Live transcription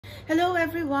Hello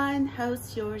everyone,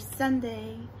 how's your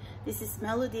Sunday? This is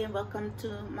Melody and welcome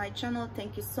to my channel.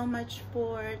 Thank you so much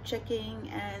for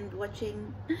checking and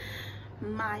watching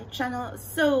my channel.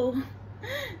 So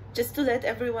just to let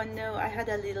everyone know, I had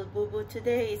a little boo-boo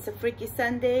today. It's a freaky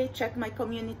Sunday. Check my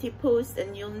community post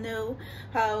and you'll know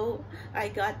how I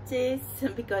got this,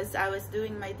 because I was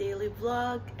doing my daily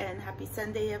vlog. And happy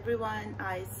Sunday everyone.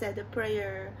 I said a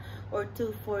prayer or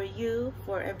two for you,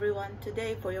 for everyone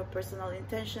today, for your personal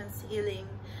intentions, healing,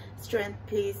 strength,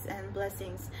 peace, and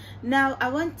blessings. Now I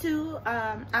want to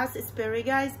ask Spirit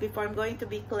guys, before I'm going to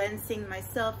be cleansing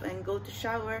myself and go to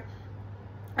shower,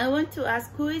 I want to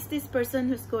ask, who is this person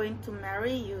who's going to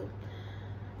marry you?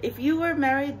 If you were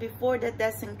married before, that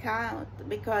doesn't count,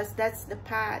 because that's the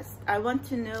past. I want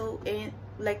to know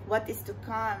like what is to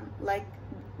come, like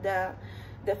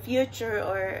the future,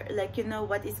 or like, you know,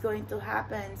 what is going to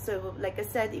happen. So like I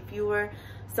said, if you were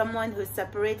someone who's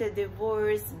separated,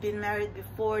 divorced, been married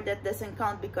before, that doesn't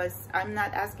count, because I'm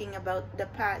not asking about the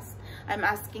past. I'm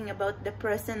asking about the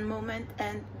present moment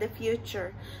and the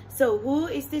future. So who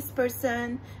is this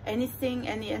person? Anything,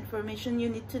 any information you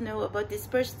need to know about this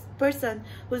person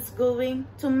who's going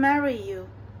to marry you,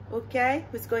 okay?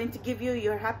 Who's going to give you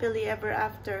your happily ever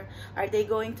after? Are they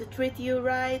going to treat you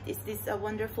right? Is this a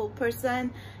wonderful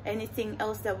person? Anything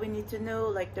else that we need to know,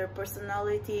 like their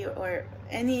personality or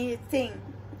anything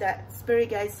that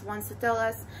Spirit guys wants to tell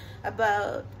us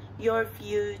about your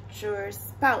future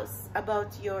spouse,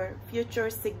 about your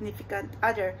future significant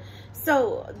other?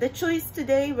 So the choice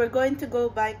today, we're going to go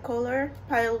by color.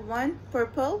 Pile 1,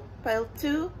 purple. Pile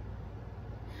 2,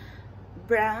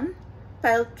 brown.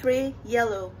 Pile 3,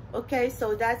 yellow. Okay,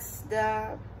 so that's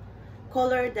the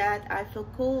color that I feel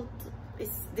cool.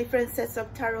 It's different sets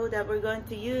of tarot that we're going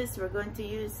to use. We're going to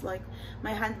use like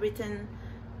my handwritten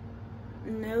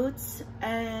notes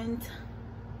and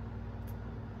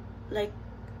like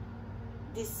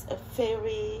this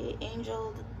fairy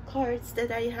angel cards that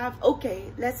I have.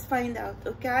 Okay, let's find out.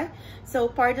 Okay, so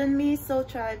pardon me, soul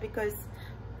tribe, because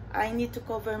I need to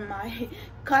cover my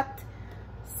cut.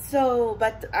 So,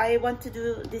 but I want to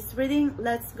do this reading.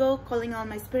 Let's go. Calling on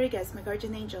my spirit guides, my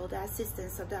guardian angel, the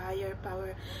assistance of the higher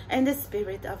power, and the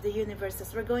spirit of the universe,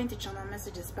 as we're going to channel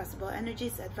messages, possible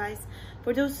energies, advice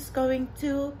for those who's going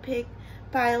to pick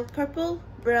pile purple,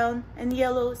 brown, and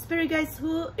yellow. Spirit guides,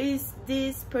 who is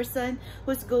this person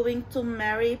who's going to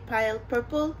marry pile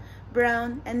purple,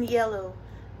 brown, and yellow?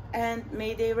 And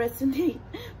may they resonate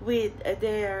with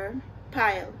their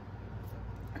pile.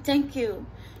 Thank you.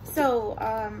 So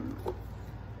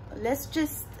let's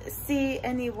just see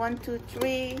any 1, 2,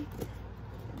 3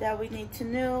 that we need to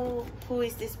know. Who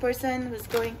is this person who's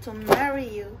going to marry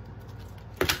you?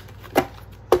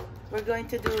 We're going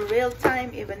to do real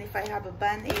time, even if I have a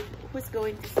band-aid. Who's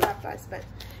going to stop us? But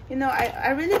you know, I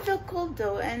really feel cold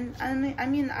though, and I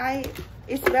mean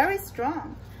it's very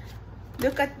strong.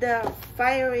 Look at the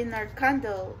fire in our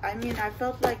candle. I mean, I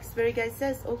felt like Spirit guide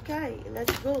says, okay,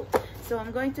 let's go. So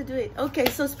I'm going to do it. Okay,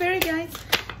 so Spirit guides,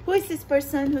 who is this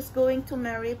person who's going to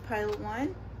marry pile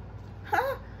 1?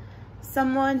 Huh?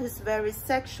 Someone who's very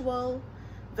sexual,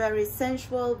 very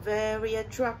sensual, very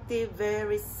attractive,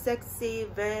 very sexy,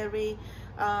 very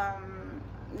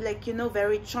like, you know,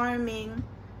 very charming.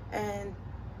 And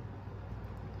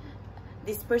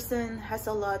this person has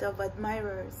a lot of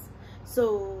admirers.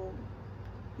 So,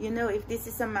 you know, if this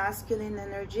is a masculine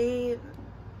energy,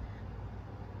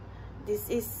 this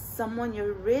is someone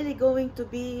you're really going to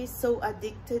be so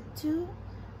addicted to,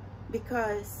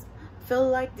 because I feel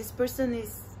like this person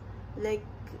is like,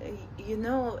 you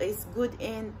know, is good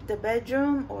in the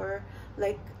bedroom, or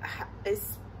like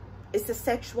is a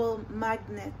sexual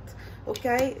magnet.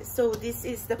 Okay, so this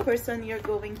is the person you're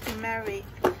going to marry.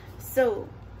 So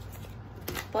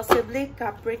possibly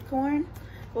Capricorn.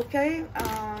 Okay,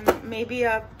 maybe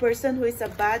a person who is a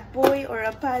bad boy or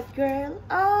a bad girl.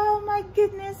 Oh my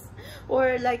goodness.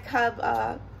 Or like have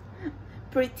a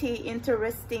pretty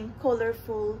interesting,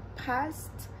 colorful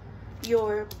past,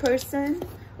 your person.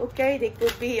 Okay, they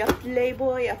could be a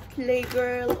playboy, a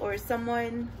playgirl, or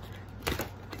someone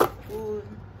who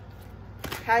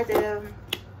had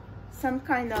some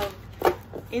kind of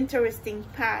interesting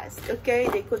past. Okay,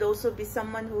 they could also be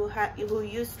someone who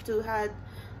used to had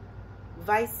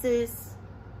vices,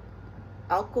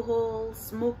 alcohol,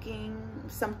 smoking,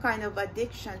 some kind of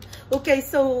addiction. Okay,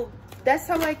 so that's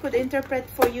how I could interpret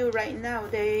for you right now.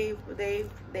 They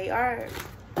are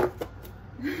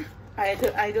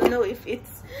I don't know if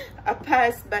it's a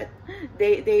past, but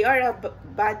they are a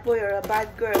bad boy or a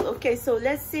bad girl. Okay, so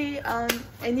let's see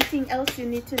anything else you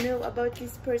need to know about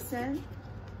this person.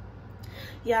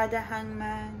 Yeah, the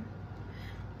Hangman.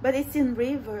 but it's in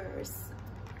reverse.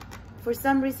 For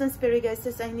some reason, Spirit Guide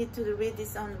says I need to read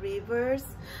this on reverse.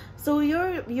 So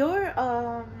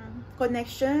your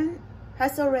connection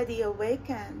has already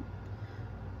awakened.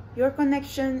 Your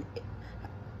connection,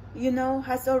 you know,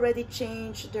 has already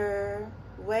changed their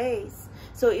ways.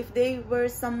 So if they were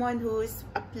someone who is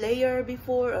a player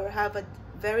before, or have a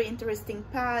very interesting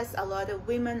past, a lot of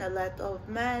women, a lot of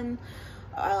men,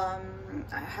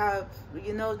 have,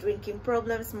 you know, drinking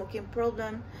problems, smoking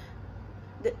problem,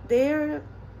 they're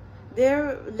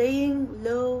laying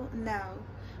low now,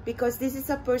 because this is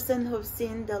a person who's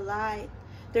seen the light.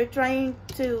 They're trying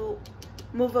to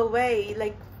move away.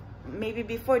 Like maybe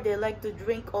before, they like to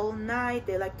drink all night,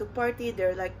 they like to party,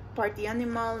 they're like party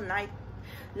animal, night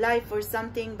life or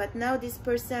something. But now this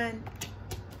person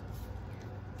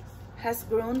has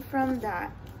grown from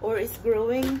that, or is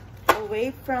growing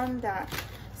away from that.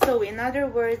 So in other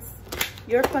words,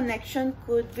 your connection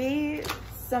could be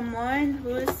someone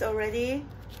who's already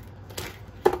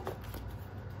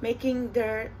making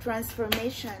their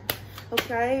transformation.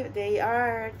 Okay, they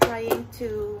are trying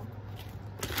to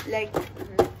like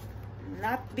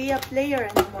not be a player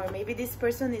anymore. Maybe this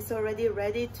person is already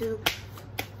ready to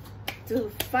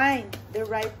find the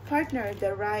right partner,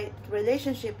 the right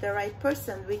relationship, the right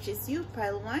person, which is you,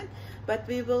 pile 1. But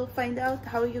we will find out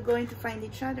how you're going to find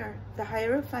each other. The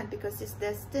Hierophant, because it's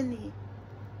destiny.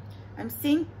 I'm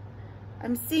seeing,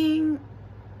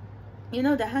 you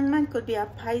know, the Hangman could be a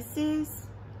Pisces,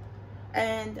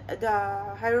 and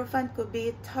the Hierophant could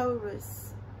be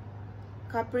Taurus,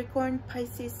 Capricorn,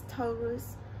 Pisces,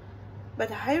 Taurus. But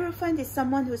the Hierophant is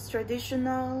someone who's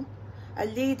traditional, a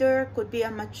leader, could be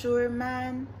a mature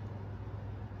man,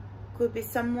 could be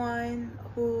someone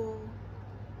who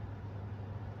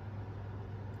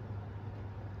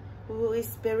is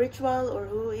spiritual, or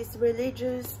who is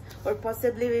religious, or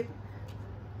possibly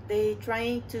they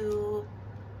trying to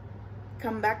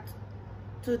come back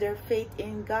to their faith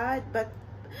in God. But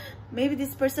maybe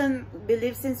this person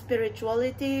believes in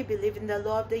spirituality, believe in the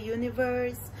law of the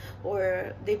universe,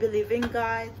 or they believe in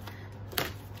God.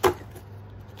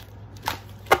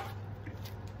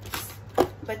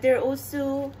 But they're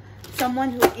also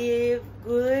someone who give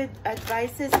good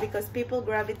advices, because people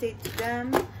gravitate to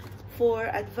them for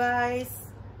advice.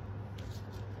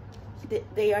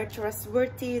 They are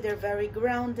trustworthy, they're very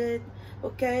grounded.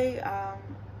 Okay,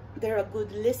 they're a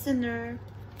good listener,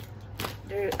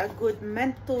 they're a good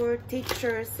mentor,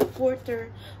 teacher,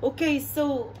 supporter. Okay,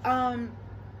 so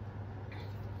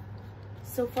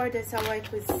so far that's how I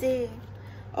could say.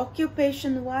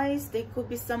 Occupation wise, they could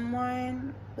be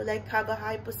someone who like have a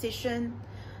high position,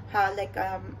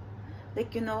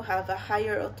 like you know, have a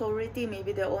higher authority.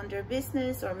 Maybe they own their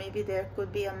business, or maybe there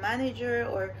could be a manager,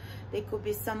 or they could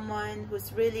be someone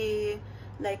who's really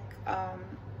like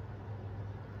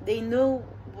they know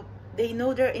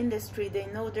their industry, they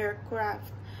know their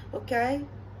craft. Okay,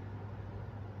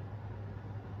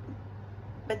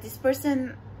 but this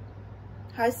person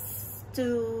has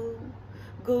to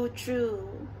go through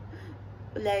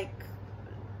like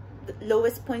the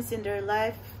lowest points in their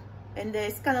life, and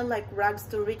it's kind of like rags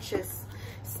to riches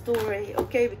story.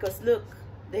 Okay, because look,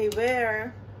 they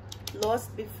were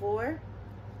lost before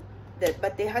that,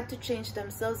 but they had to change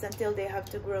themselves until they have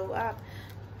to grow up.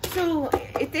 So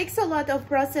it takes a lot of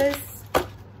process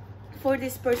for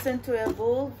this person to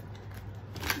evolve,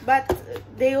 but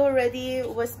they already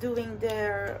was doing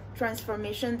their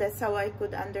transformation. That's how I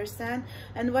could understand.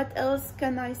 And what else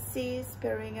can I see,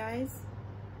 Spirit Guys?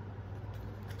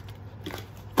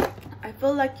 I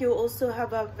feel like you also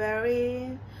have a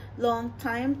very long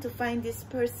time to find this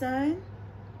person,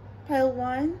 pile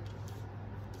 1.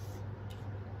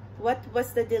 What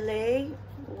was the delay?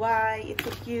 Why it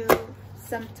took you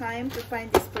some time to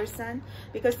find this person?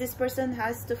 Because this person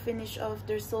has to finish off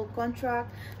their soul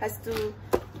contract, has to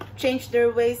change their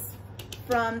ways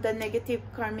from the negative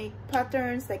karmic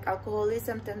patterns like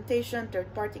alcoholism, temptation,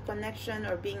 third-party connection,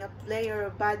 or being a player, or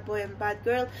bad boy and bad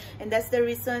girl. And that's the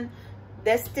reason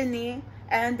destiny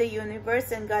and the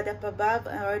universe and God up above,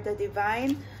 or the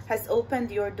divine, has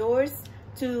opened your doors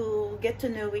to get to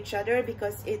know each other,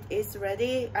 because it is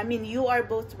ready. I mean, you are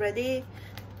both ready.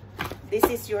 This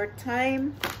is your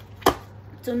time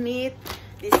to meet.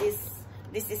 This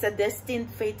is a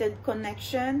destined, fated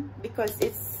connection, because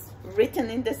it's written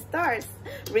in the stars,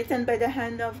 written by the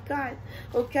hand of God.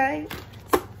 Okay,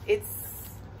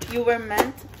 you were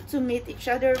meant to meet each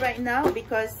other right now,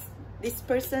 because this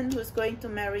person who's going to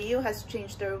marry you has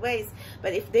changed their ways.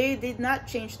 But if they did not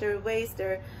change their ways,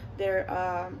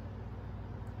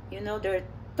 you know, their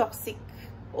toxic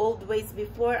old ways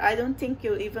before. I don't think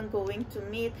you're even going to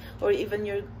meet, or even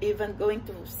you're even going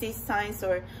to see signs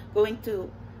or going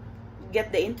to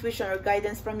get the intuition or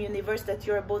guidance from universe that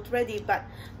you're both ready. But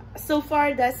so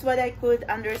far, that's what I could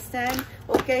understand,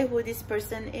 okay, who this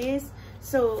person is.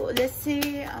 So let's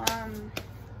see.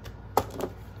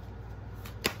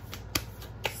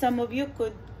 Some of you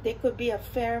they could be a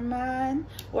fair man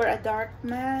or a dark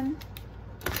man.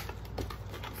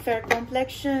 Fair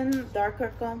complexion,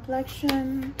 darker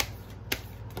complexion.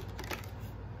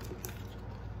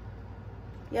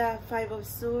 Yeah, Five of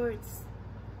Swords.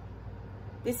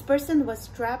 This person was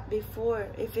trapped before.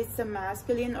 If it's a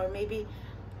masculine, or maybe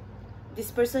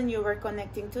this person you were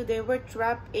connecting to, they were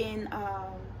trapped in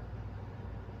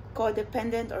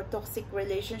codependent or toxic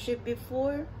relationship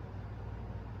before.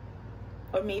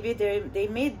 Or maybe they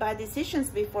made bad decisions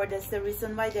before. That's the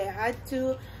reason why they had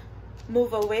to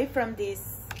move away from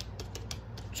these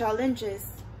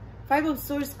challenges. Five of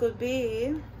Swords could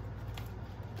be,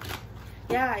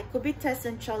 yeah, it could be tests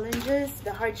and challenges,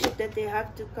 the hardship that they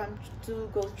have to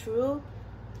go through.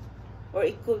 Or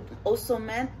it could also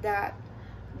meant that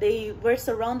they were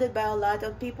surrounded by a lot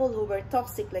of people who were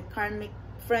toxic, like karmic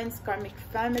friends, karmic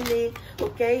family,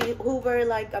 okay, who were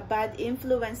like a bad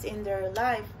influence in their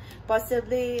life.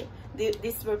 Possibly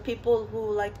these were people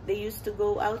who, like, they used to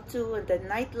go out to in the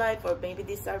nightlife, or maybe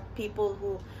these are people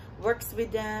who works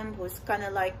with them, who's kind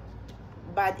of like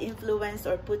bad influence,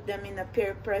 or put them in a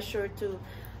peer pressure to,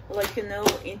 like, you know,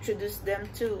 introduce them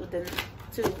to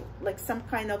like some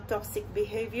kind of toxic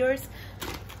behaviors.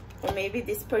 Or maybe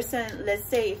this person, let's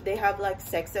say if they have like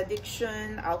sex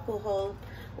addiction, alcohol,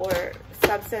 or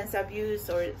substance abuse,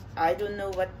 or I don't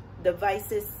know what the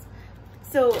vices.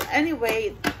 So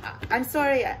anyway, I'm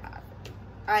sorry,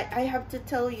 I have to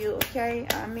tell you, okay,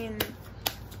 I mean,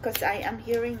 because I am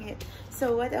hearing it.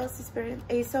 So what else is Spirit?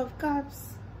 Ace of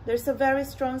Cups. There's a very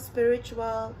strong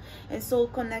spiritual and soul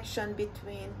connection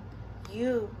between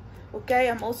you, okay?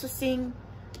 I'm also seeing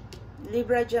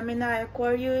Libra, Gemini,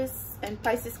 Aquarius, and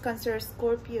Pisces, Cancer,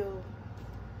 Scorpio.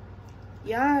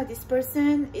 Yeah, this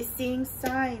person is seeing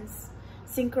signs,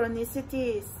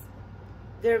 synchronicities.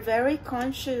 They're very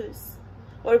conscious.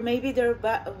 Or maybe they're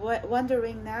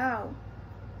wondering now,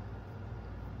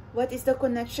 what is the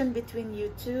connection between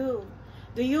you two?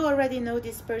 Do you already know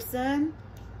this person?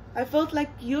 I felt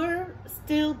like you're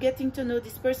still getting to know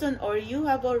this person, or you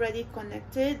have already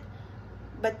connected,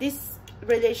 but this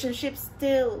relationship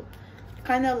still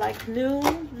kind of like new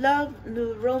love,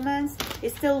 new romance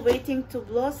is still waiting to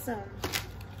blossom.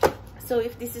 So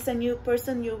if this is a new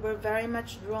person you were very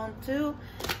much drawn to,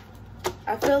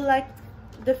 I feel like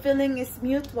the feeling is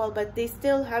mutual, but they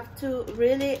still have to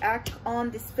really act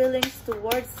on these feelings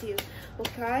towards you,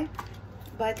 okay?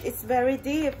 But it's very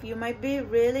deep. You might be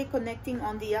really connecting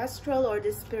on the astral or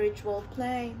the spiritual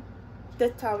plane. The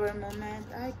Tower moment,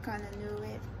 I kind of knew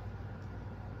it.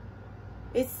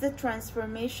 It's the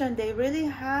transformation. They really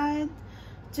had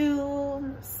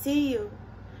to see you.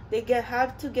 They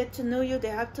have to get to know you. They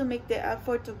have to make the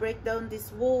effort to break down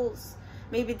these walls.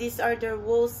 Maybe these are their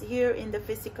walls here in the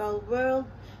physical world.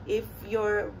 If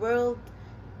your world,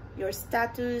 your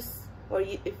status, or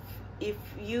if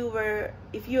you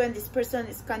and this person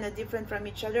is kind of different from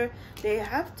each other, they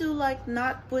have to like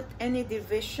not put any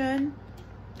division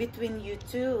between you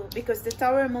two. Because the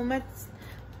Tower moment,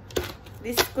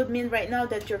 this could mean right now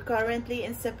that you're currently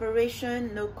in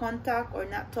separation, no contact, or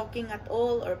not talking at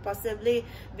all, or possibly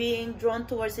being drawn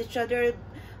towards each other,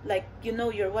 like, you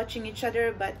know, you're watching each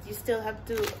other, but you still have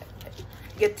to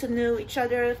get to know each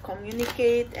other,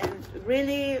 communicate, and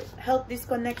really help this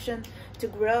connection to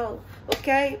grow,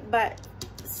 okay? But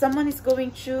someone is going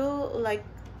through like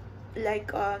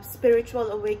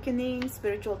spiritual awakening,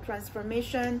 spiritual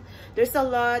transformation. There's a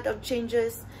lot of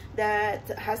changes that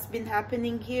has been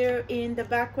happening here in the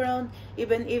background,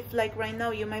 even if like right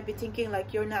now you might be thinking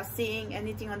like you're not seeing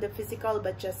anything on the physical,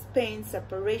 but just pain,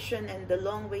 separation, and the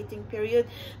long waiting period.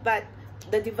 But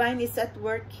the divine is at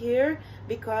work here,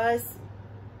 because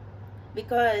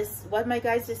what my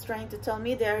guys is trying to tell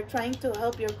me, they are trying to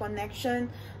help your connection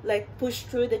like push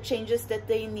through the changes that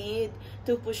they need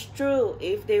to push through.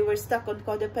 If they were stuck on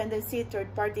codependency,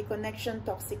 third-party connection,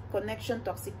 toxic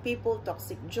people,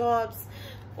 toxic jobs,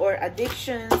 or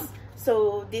addictions.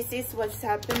 So this is what's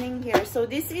happening here. So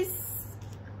this is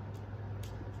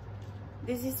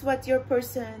what your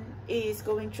person is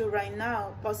going through right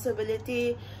now.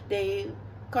 Possibility they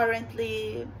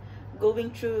currently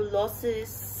going through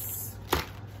losses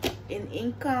in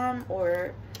income,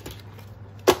 or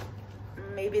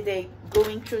maybe they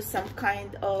going through some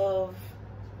kind of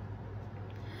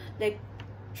like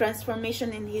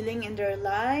transformation and healing in their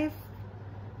life.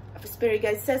 Spirit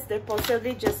guide says they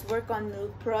possibly just work on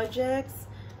new projects,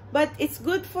 but it's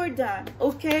good for them,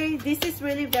 okay? This is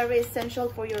really very essential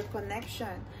for your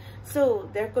connection. So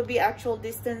there could be actual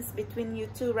distance between you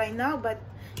two right now, but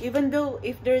even though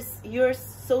if you're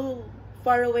so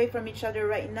far away from each other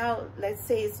right now, let's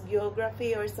say it's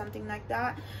geography or something like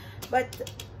that,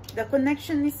 but the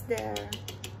connection is there.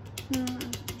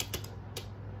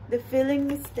 The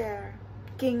feeling is there.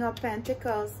 King of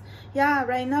Pentacles. Yeah,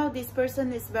 right now this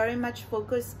person is very much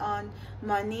focused on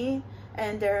money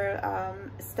and their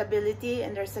stability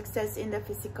and their success in the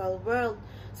physical world.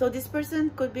 So this person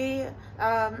could be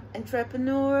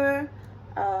entrepreneur,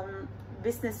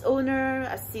 business owner,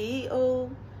 a CEO,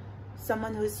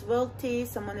 someone who's wealthy,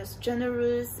 someone who's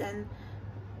generous and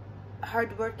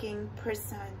hardworking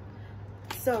person.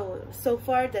 So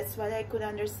far that's what I could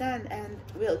understand. And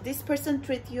will this person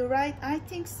treat you right? I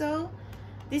think so.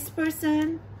 This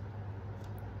person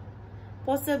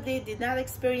possibly did not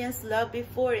experience love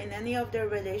before in any of their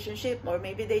relationship, or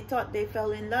maybe they thought they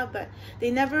fell in love, but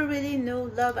they never really knew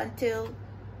love until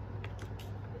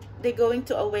they're going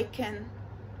to awaken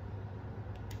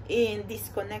in this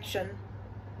connection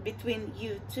between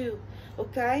you two.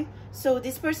 Okay, so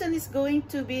this person is going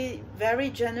to be very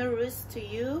generous to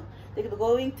you. They're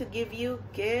going to give you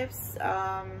gifts.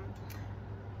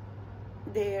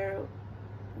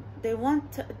 They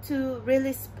want to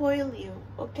really spoil you.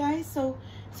 Okay, so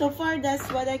far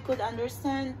that's what I could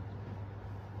understand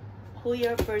who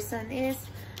your person is.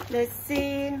 Let's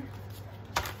see.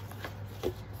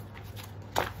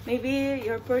 Maybe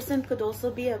your person could also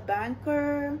be a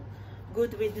banker,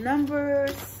 good with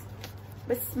numbers,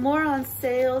 but it's more on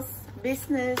sales,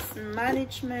 business,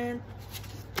 management.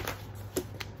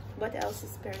 What else is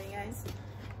Spirit guys?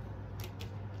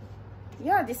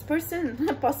 Yeah, this person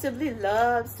possibly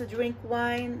loves to drink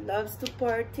wine, loves to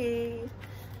party.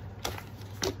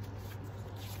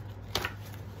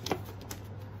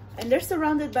 And they're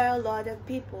surrounded by a lot of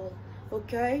people,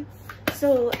 okay?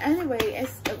 So anyway,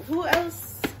 who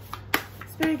else?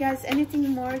 Spirit guys, anything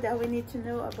more that we need to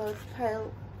know about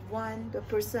pile 1, the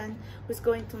person who's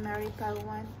going to marry pile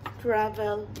 1?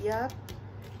 Travel, yeah.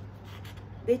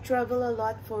 They travel a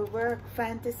lot for work,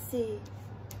 fantasy.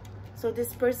 So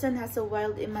this person has a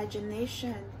wild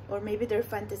imagination, or maybe they're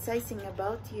fantasizing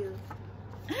about you.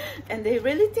 And they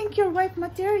really think you're wife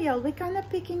material. We're kind of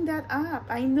picking that up.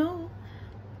 I know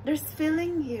there's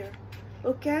feeling here,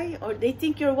 okay? Or they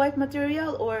think you're wife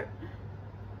material, or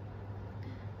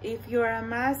if you're a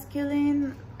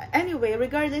masculine. Anyway,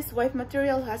 regardless, wife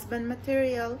material, husband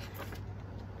material,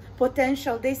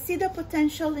 potential. They see the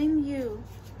potential in you.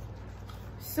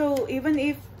 So even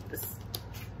if,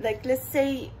 like, let's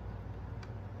say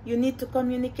you need to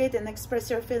communicate and express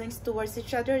your feelings towards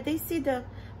each other, they see the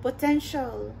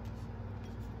potential.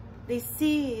 They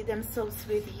see themselves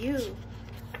with you.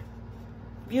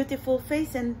 Beautiful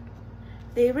face, and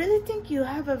they really think you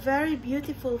have a very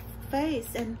beautiful face,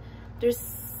 and there's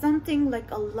something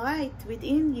like a light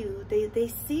within you. They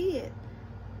see it.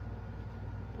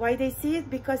 Why they see it?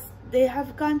 Because they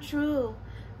have gone through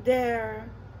their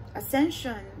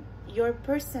ascension. Your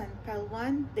person, pile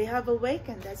 1, they have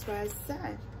awakened. That's why I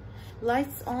said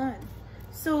lights on.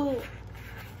 So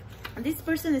this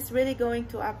person is really going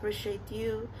to appreciate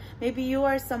you. Maybe you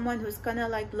are someone who's kind of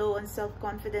like low on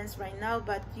self-confidence right now,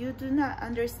 but you do not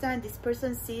understand. This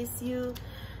person sees you,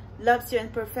 loves you in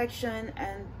perfection,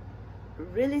 and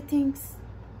really thinks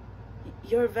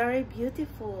you're very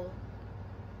beautiful.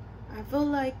 I feel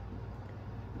like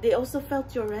they also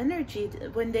felt your energy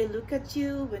when they look at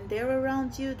you, when they're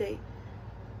around you.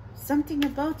 Something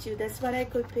about you, that's what I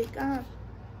could pick up.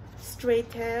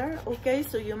 Straight hair, okay,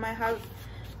 so you might have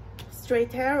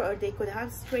straight hair, or they could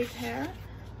have straight hair.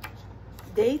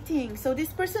 Dating, so this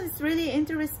person is really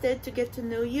interested to get to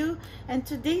know you and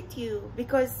to date you,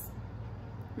 because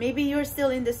maybe you're still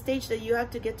in the stage that you have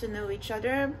to get to know each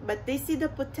other, but they see the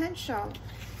potential.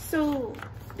 So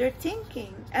they're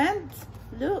thinking, and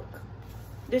look,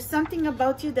 there's something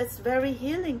about you that's very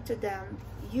healing to them.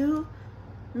 You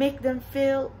make them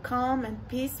feel calm and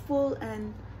peaceful,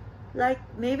 and like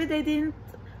maybe they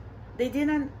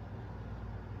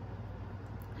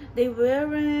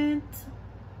weren't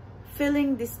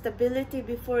feeling this stability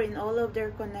before in all of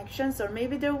their connections, or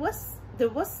maybe there was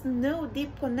no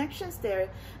deep connections there.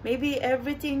 Maybe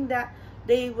everything that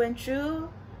they went through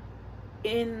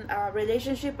in a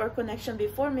relationship or connection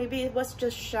before, maybe it was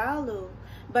just shallow.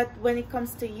 But when it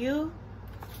comes to you,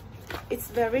 it's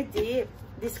very deep,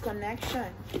 this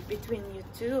connection between you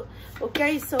two.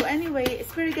 Okay, so anyway,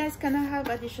 Spirit guys, can I have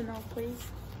additional, please?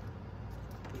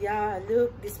 Yeah,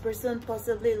 look, this person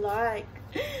possibly like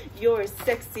your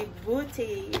sexy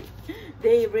booty.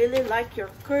 They really like your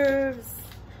curves.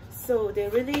 So they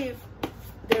really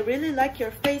like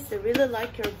your face. They really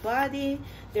like your body.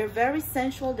 They're very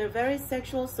sensual. They're very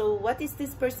sexual. So what is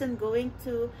this person going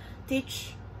to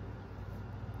teach?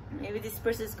 Maybe this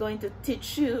person is going to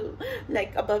teach you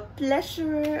like about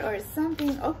pleasure or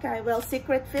something. Okay, well,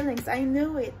 secret feelings. I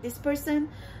knew it. This person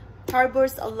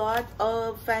harbors a lot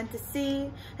of fantasy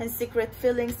and secret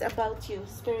feelings about you.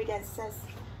 Spirit guide says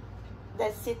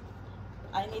that's it.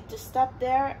 I need to stop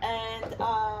there, and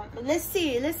let's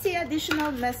see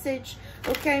additional message.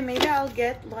 Okay, maybe I'll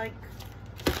get like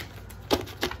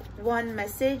one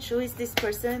message. Who is this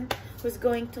person who's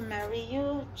going to marry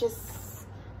you? Just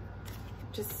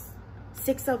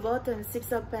Six of Autumn,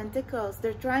 Six of Pentacles.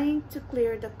 They're trying to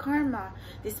clear the karma.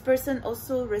 This person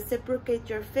also reciprocate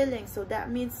your feelings, so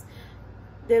that means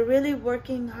they're really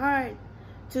working hard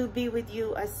to be with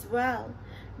you as well.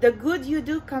 The good you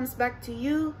do comes back to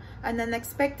you, an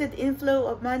unexpected inflow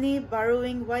of money,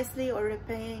 borrowing wisely or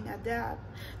repaying a debt.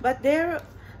 But they're,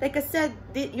 like I said,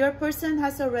 your person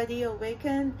has already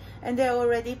awakened, and they're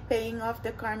already paying off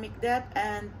the karmic debt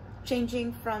and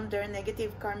changing from their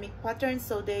negative karmic patterns.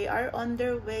 So they are on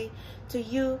their way to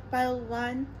you, pile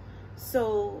 1.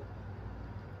 So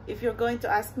if you're going to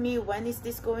ask me when is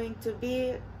this going to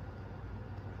be,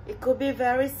 it could be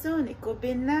very soon, it could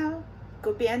be now, it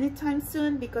could be anytime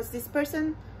soon, because this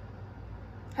person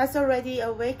has already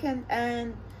awakened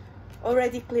and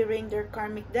already clearing their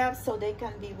karmic debt, so they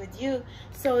can be with you.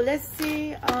 So let's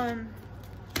see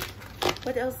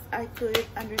what else I could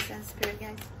understand, Spirit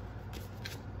guys.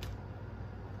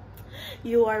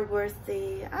 You are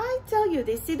worthy. I tell you,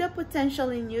 they see the potential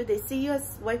in you. They see you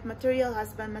as wife material,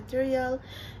 husband material.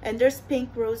 And there's pink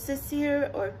roses here,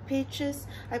 or peaches.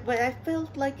 But I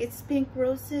felt like it's pink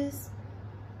roses.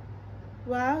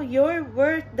 Wow, your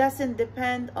worth doesn't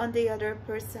depend on the other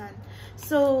person.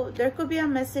 So there could be a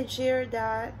message here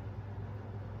that,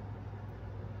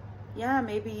 yeah,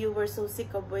 maybe you were so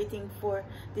sick of waiting for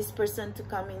this person to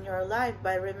come in your life.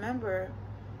 But remember,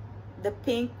 the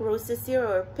pink roses here,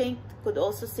 or pink, could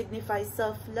also signify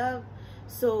self-love.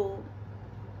 So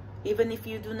even if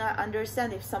you do not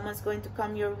understand if someone's going to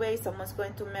come your way, someone's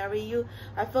going to marry you,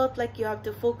 I felt like you have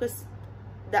to focus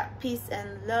that peace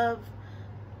and love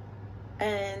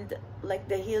and like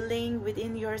the healing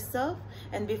within yourself.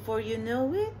 And before you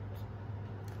know it,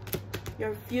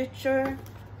 your future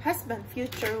husband,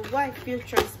 future wife,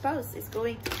 future spouse is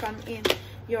going to come in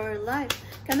your life.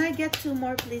 Can I get 2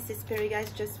 more, please, Spirit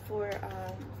guys, just for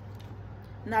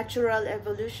natural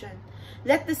evolution?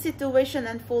 Let the situation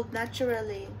unfold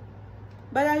naturally.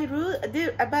 But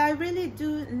I really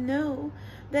do know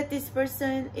that this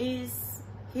person is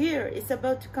here, is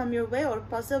about to come your way, or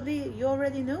possibly you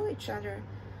already know each other.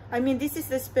 I mean, this is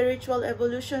the spiritual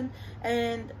evolution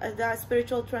and the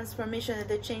spiritual transformation and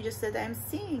the changes that I'm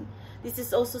seeing. This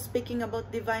is also speaking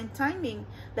about divine timing,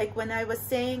 like when I was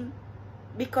saying,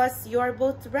 because you are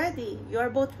both ready. You are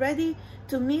both ready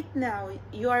to meet now.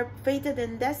 You are fated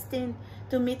and destined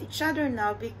to meet each other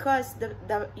now, because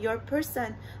your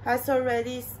person has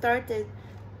already started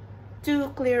to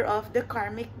clear off the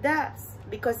karmic debts.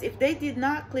 Because if they did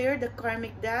not clear the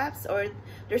karmic debts or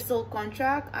their soul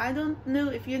contract, I don't know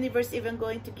if universe even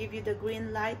going to give you the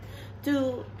green light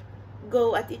to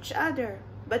go at each other.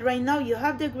 But right now you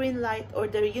have the green light, or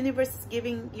the universe is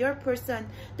giving your person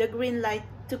the green light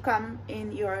to come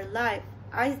in your life.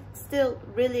 I still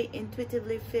really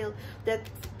intuitively feel that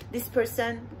this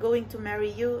person going to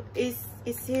marry you is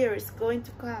here, is going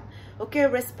to come. Okay,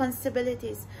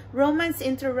 responsibilities. Romance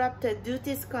interrupted,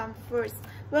 duties come first.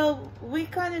 Well, we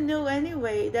kind of know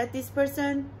anyway that this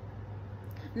person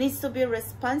needs to be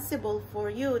responsible for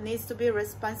you, needs to be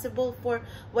responsible for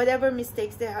whatever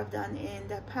mistakes they have done in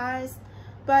the past.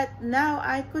 But now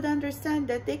I could understand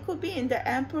that they could be in the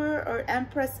Emperor or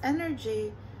Empress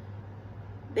energy.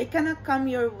 They cannot come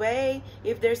your way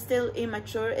if they're still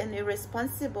immature and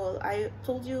irresponsible. I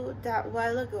told you that a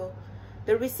while ago.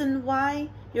 The reason why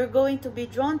you're going to be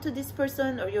drawn to this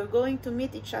person, or you're going to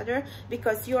meet each other,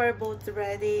 because you are both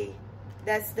ready.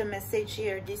 That's the message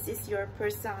here. This is your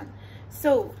person.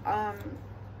 So, I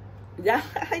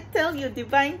tell you,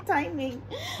 divine timing.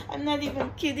 I'm not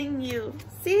even kidding you.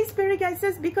 See, Spirit guide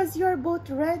says, because you're both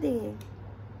ready.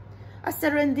 A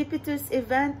serendipitous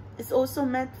event is also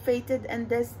meant fated and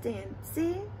destined.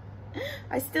 See?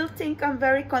 I still think I'm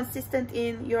very consistent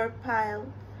in your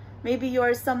pile. Maybe you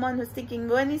are someone who's thinking,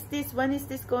 when is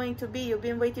this going to be? You've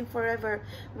been waiting forever.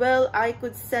 Well, I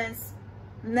could sense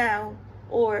now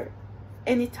or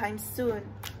anytime soon.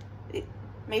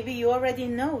 maybe you already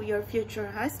know your future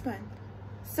husband.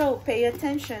 So pay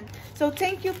attention. So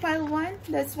thank you, pile 1.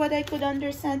 That's what I could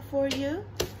understand for you.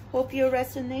 Hope you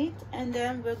resonate. And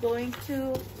then we're going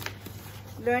to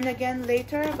learn again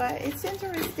later. But it's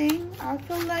interesting. I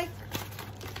feel like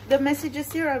the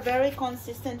messages here are very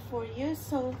consistent for you.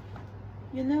 So,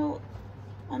 you know,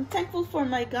 I'm thankful for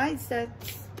my guides that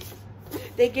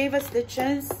they gave us the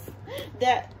chance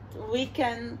that we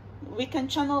can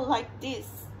channel like this.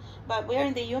 But we're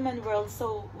in the human world,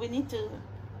 so we need to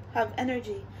have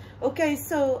energy. Okay,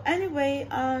 so anyway,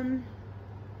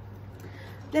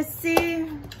 let's see.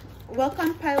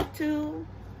 Welcome, pile 2.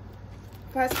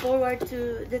 Fast forward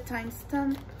to the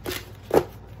timestamp.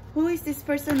 Who is this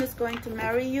person who's going to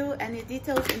marry you? Any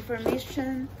details,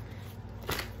 information,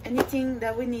 anything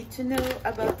that we need to know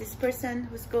about this person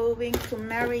who's going to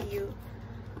marry you?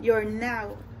 Your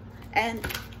now and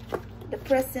the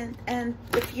present and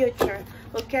the future.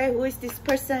 Okay, who is this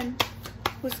person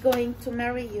who's going to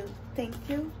marry you? Thank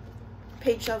you.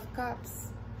 Page of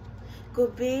Cups.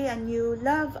 Could be a new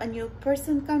love, a new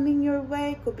person coming your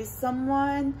way. Could be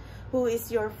someone who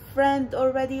is your friend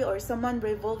already, or someone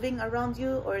revolving around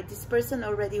you, or this person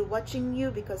already watching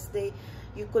you because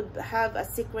you could have a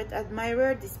secret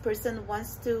admirer. This person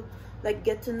wants to like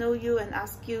get to know you and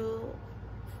ask you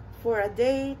for a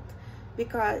date,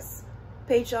 because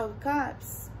Page of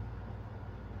Cups.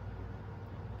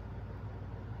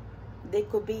 They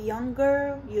could be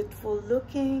younger, youthful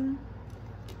looking,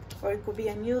 or it could be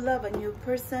a new love, a new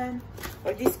person,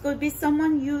 or this could be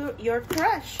someone your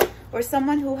crush, or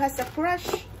someone who has a crush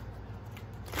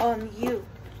on you.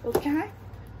 Okay,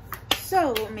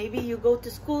 so maybe you go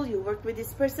to school, you work with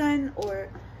this person, or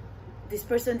this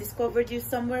person discovered you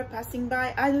somewhere passing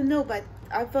by. I don't know, but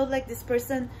I felt like this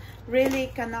person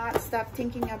really cannot stop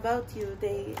thinking about you.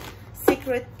 They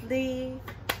secretly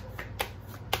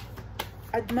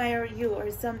admire you or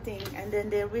something, and then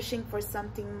they're wishing for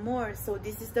something more. So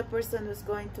this is the person who's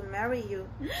going to marry you.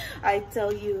 I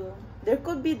tell you, there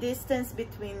could be distance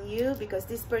between you because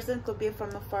this person could be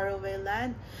from a faraway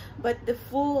land, but the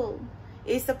Fool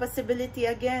is a possibility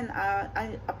again,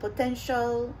 a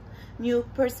potential new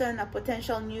person, a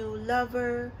potential new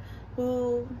lover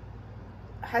who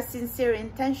has sincere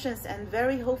intentions and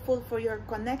very hopeful for your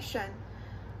connection.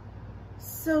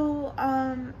 So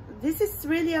this is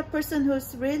really a person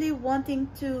who's really wanting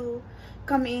to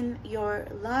come in your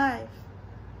life.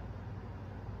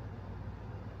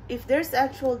 If there's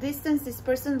actual distance, this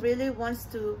person really wants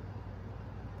to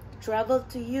travel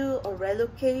to you or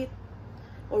relocate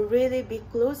or really be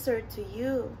closer to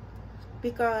you,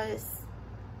 because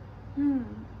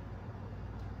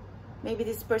maybe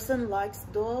this person likes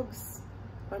dogs,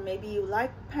 or maybe you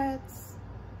like pets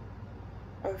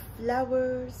or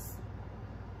flowers.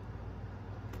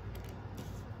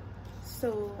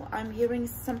 So I'm hearing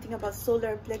something about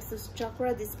solar plexus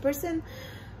chakra. This person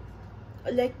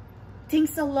like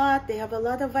thinks a lot, they have a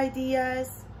lot of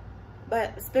ideas,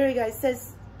 but Spirit Guide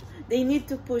says they need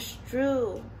to push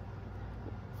through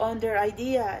on their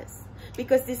ideas,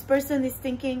 because this person is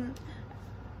thinking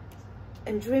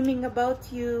and dreaming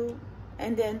about you,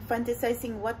 and then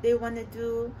fantasizing what they want to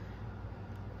do.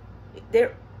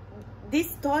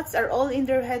 These thoughts are all in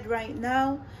their head right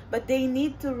now, but they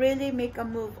need to really make a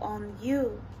move on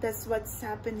you. That's what's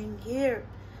happening here,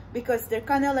 because they're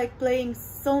kind of like playing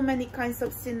so many kinds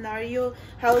of scenario,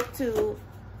 how to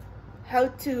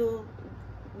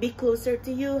be closer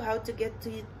to you, how to get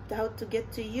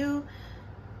to you,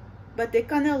 but they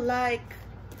kind of like,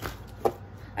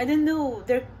 I don't know,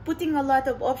 they're putting a lot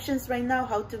of options right now,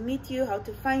 how to meet you, how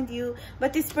to find you.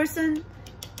 But this person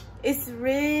is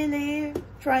really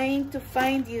trying to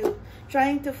find you,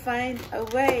 trying to find a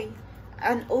way,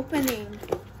 an opening,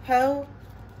 how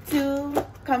to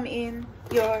come in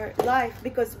your life,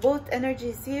 because both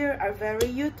energies here are very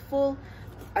youthful,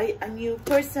 a new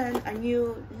person, a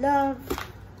new love.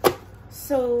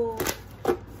 So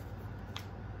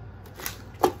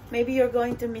maybe you're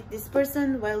going to meet this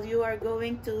person while you are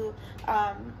going to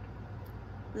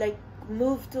like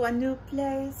move to a new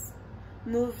place,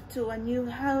 move to a new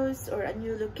house or a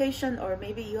new location, or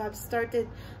maybe you have started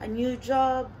a new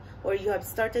job, or you have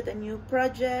started a new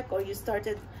project, or you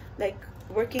started like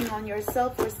working on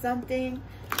yourself or something.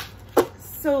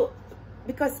 So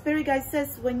because Spirit Guide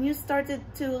says when you started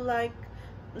to like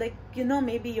you know,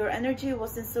 maybe your energy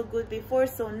wasn't so good before,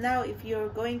 so now if you're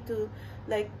going to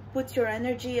like put your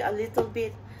energy a little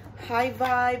bit high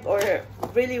vibe, or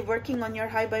really working on your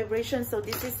high vibration, so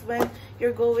this is when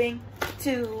you're going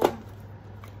to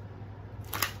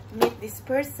meet this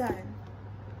person,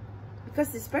 because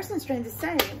this person is trying to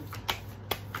say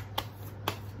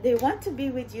They want to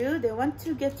be with you. They want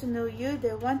to get to know you.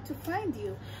 They want to find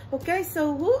you. Okay,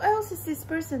 so who else is this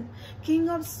person? King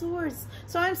of Swords.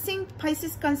 So I'm seeing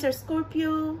Pisces, Cancer,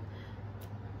 Scorpio,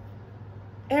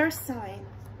 air sign,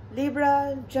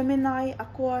 Libra, Gemini,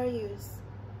 Aquarius.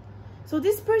 So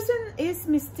this person is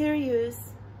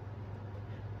mysterious,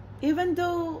 even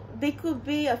though they could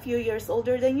be a few years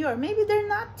older than you, or maybe they're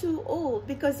not too old,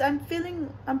 because I'm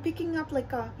picking up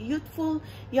like a youthful,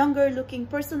 younger looking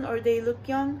person, or they look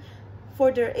young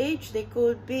for their age. They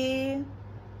could be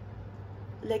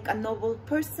like a noble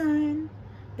person.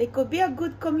 They could be a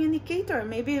good communicator.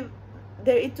 Maybe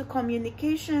they're into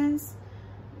communications.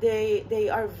 They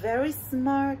are very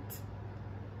smart.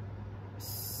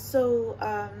 So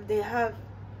they have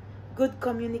good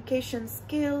communication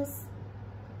skills.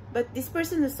 But this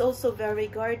person is also very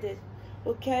guarded,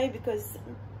 okay? Because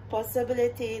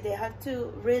possibility, they have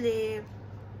to really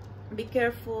be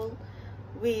careful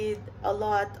with a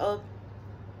lot of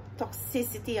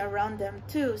toxicity around them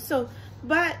too. So,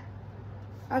 but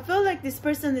I feel like this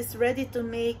person is ready to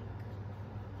make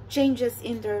changes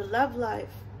in their love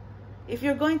life. If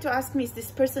you're going to ask me, is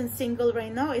this person single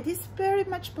right now? It is very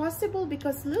much possible,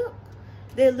 because look,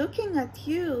 they're looking at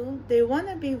you. They want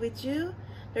to be with you.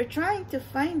 They're trying to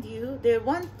find you. They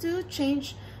want to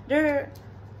change their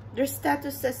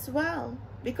status as well,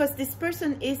 because this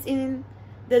person is in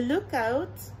the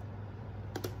lookout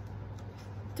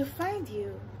to find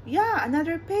you. Yeah,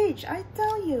 another page. I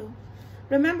tell you.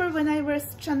 Remember when I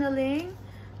was channeling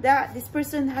that this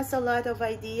person has a lot of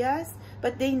ideas,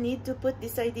 but they need to put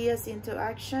these ideas into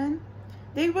action?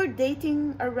 They were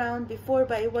dating around before,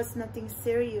 but it was nothing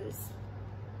serious.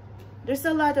 There's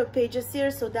a lot of pages here,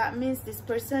 so that means this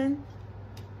person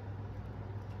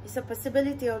is a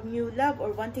possibility of new love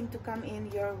or wanting to come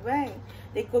in your way.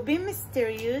 They could be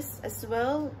mysterious as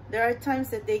well. There are times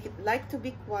that they like to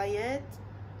be quiet.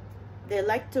 They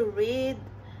like to read.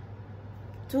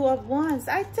 Two of Wands.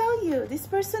 I tell you, this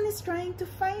person is trying to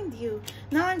find you.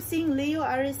 Now I'm seeing Leo,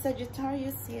 Aries,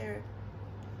 Sagittarius here.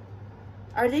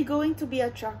 Are they going to be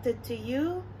attracted to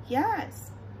you?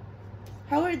 Yes.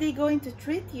 How are they going to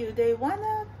treat you? They want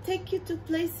to take you to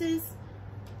places,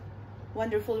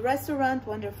 wonderful restaurant,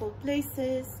 wonderful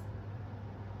places.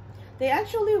 They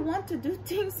actually want to do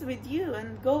things with you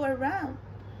and go around,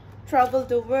 travel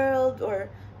the world or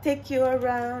take you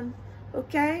around,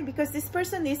 okay? Because this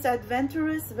person is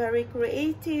adventurous, very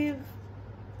creative.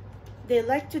 They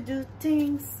like to do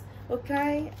things,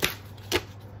 okay?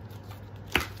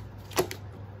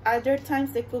 Other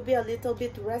times they could be a little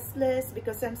bit restless,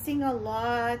 because I'm seeing a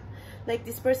lot like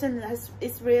this person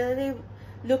is really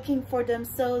looking for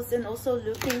themselves and also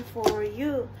looking for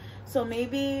you. So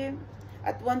maybe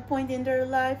at one point in their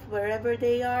life, wherever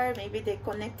they are, maybe they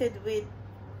connected with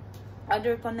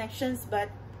other connections, but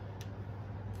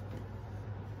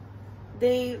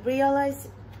they realize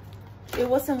it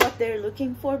wasn't what they're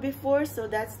looking for before. So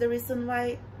that's the reason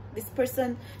why this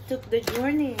person took the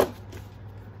journey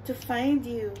to find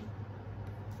you.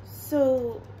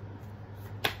 So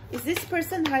is this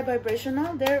person high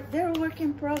vibrational? They're a work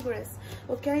in progress,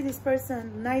 okay? This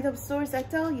person, Knight of Swords, I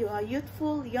tell you, a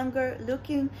youthful, younger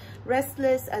looking,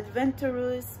 restless,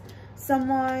 adventurous,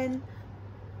 someone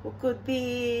who could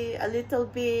be a little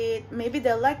bit, maybe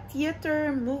they like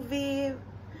theater, movie,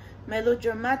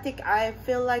 melodramatic. I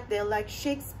feel like they like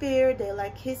Shakespeare, they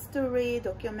like history,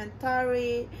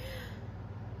 documentary.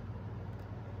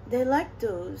 They like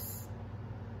those,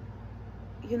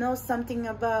 you know, something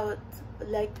about,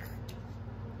 like,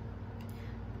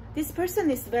 this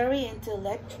person is very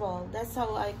intellectual. That's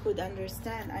how I could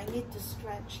understand. I need to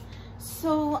stretch.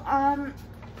 So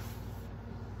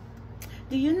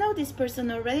do you know this person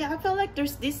already? I feel like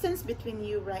there's distance between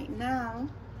you right now,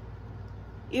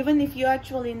 even if you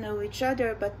actually know each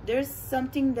other, but there's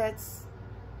something that's,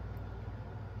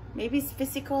 maybe it's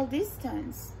physical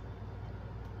distance.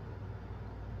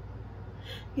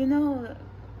 You know,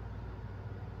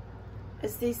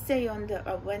 as they say on the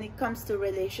when it comes to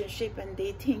relationship and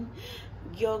dating,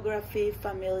 geography,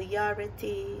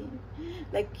 familiarity,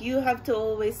 like you have to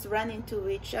always run into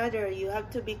each other. You have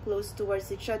to be close towards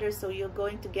each other, so you're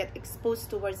going to get exposed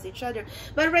towards each other.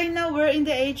 But right now we're in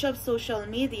the age of social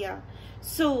media,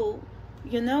 so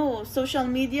you know, social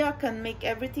media can make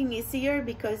everything easier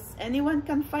because anyone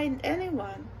can find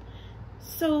anyone.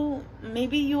 So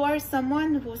maybe you are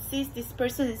someone who sees this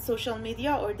person in social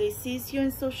media, or they sees you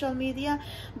in social media,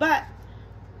 but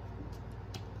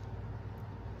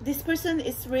this person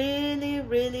is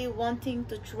really wanting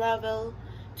to travel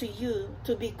to you,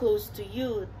 to be close to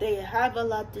you. They have a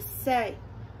lot to say.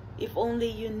 If only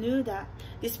you knew that.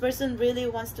 This person really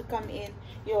wants to come in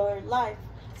your life.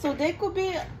 So they could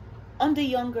be on the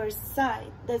younger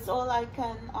side. That's all I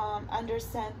can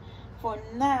understand for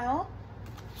now.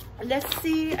 Let's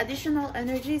see additional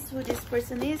energies who this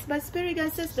person is. But Spirit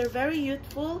guide says they're very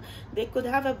youthful. They could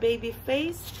have a baby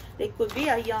face. They could be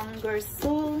a younger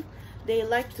soul. They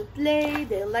like to play.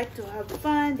 They like to have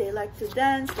fun. They like to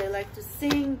dance. They like to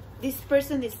sing. This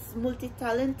person is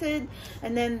multi-talented,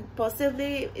 and then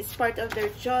possibly it's part of their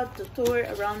job to tour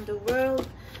around the world.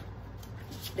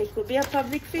 They could be a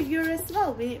public figure as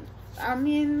well. I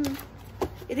mean,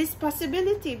 it is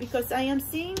possibility, because I am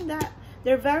seeing that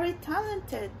they're very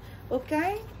talented.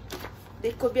 Okay,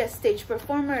 they could be a stage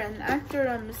performer, an actor,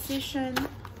 a musician,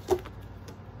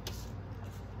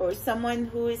 or someone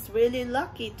who is really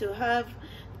lucky to have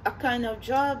a kind of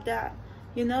job that,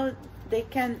 you know, they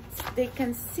can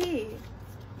see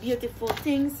beautiful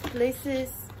things, places.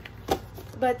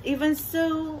 But even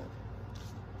so,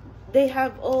 they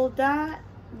have all that.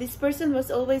 This person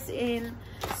was always in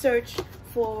search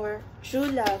for true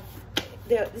love.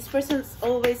 This person is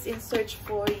always in search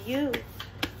for you,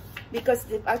 because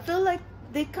I feel like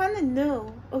they kind of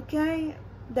know, okay,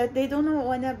 that they don't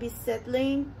want to be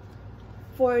settling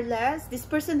for less. This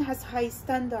person has high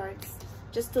standards,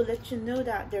 just to let you know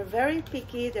that they're very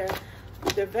picky.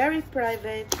 They're very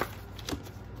private,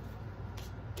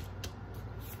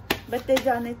 but they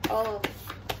done it all,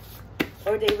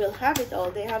 or they will have it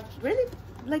all. They have really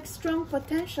like strong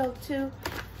potential to,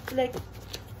 like,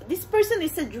 this person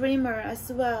is a dreamer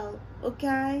as well,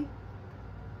 okay?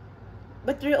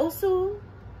 But they're also,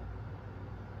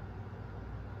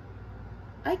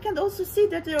 I can also see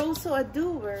that they're also a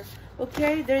doer,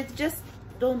 okay? They just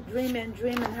don't dream and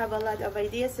have a lot of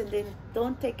ideas and then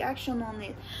don't take action on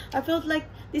it. I felt like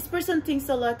this person thinks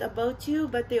a lot about you,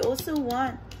 but they also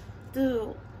want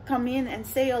to come in and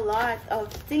say a lot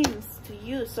of things to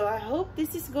you. So I hope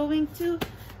this is going to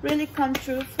really come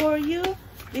true for you.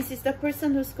 This is the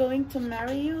person who's going to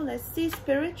marry you. Let's see,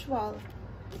 spiritual.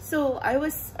 So I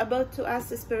was about to ask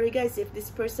the spirit guys if this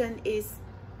person is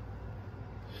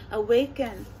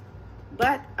awakened,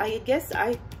 but I guess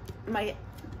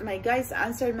my guys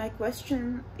answered my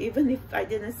question, even if I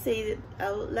didn't say it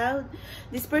out loud.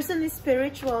 This person is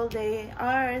spiritual. They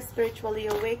are spiritually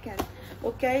awakened,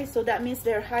 okay? So that means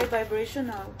they're high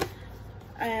vibrational,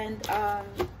 and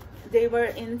they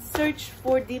were in search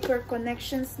for deeper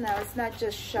connections now. It's not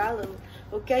just shallow,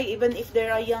 okay? Even if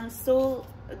they're a young soul,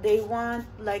 they want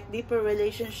like deeper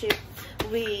relationship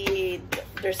with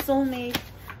their soulmate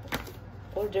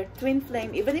or their twin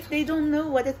flame. Even if they don't know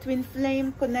what a twin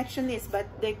flame connection is, but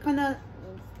they kind of,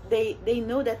 they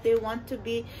know that they want to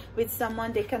be with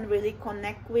someone they can really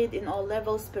connect with in all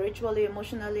levels, spiritually,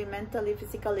 emotionally, mentally,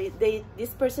 physically.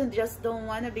 This person just don't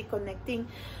want to be connecting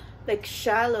like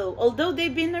shallow, although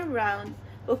they've been around,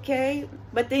 okay,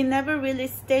 but they never really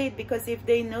stayed, because if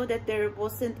they know that there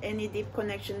wasn't any deep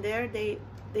connection there, they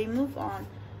move on,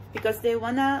 because they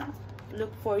wanna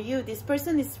look for you. This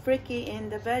person is freaky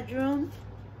in the bedroom.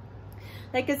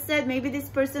 Like I said, maybe this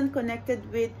person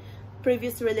connected with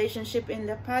previous relationship in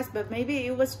the past, but maybe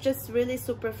it was just really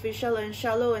superficial and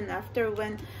shallow, and after,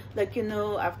 when, like, you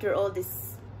know, after all this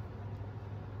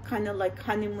kind of like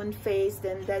honeymoon phase,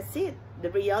 then that's it, the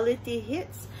reality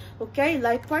hits, okay?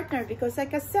 Life partner, because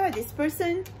like I said, this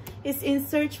person is in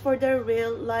search for their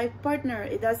real life partner.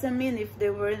 It doesn't mean if they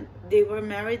were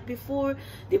married before,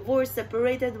 divorced,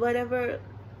 separated, whatever,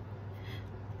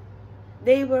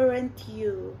 they weren't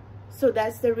you. So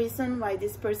that's the reason why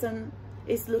this person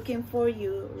is looking for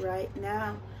you right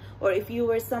now. Or if you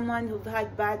were someone who've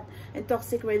had bad and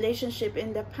toxic relationship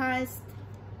in the past,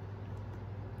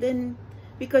 then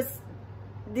because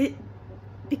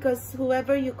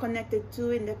whoever you connected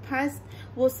to in the past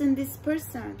wasn't this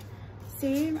person.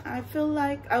 See, I feel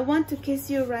like I want to kiss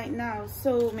you right now.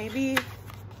 So maybe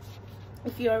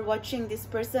if you are watching this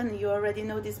person, you already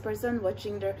know this person,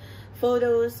 watching their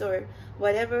photos or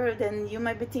whatever, then you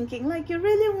might be thinking like, you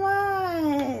really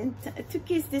want to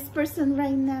kiss this person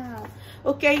right now.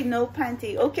 Okay, no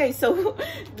panty. Okay, so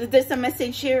there's a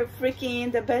message here, freaking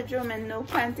in the bedroom and no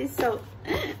panties. So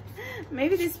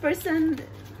maybe this person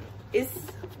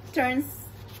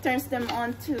turns them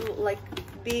on to like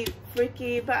be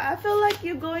freaky, but I feel like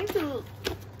you're going to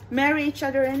marry each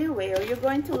other anyway, or you're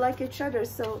going to like each other.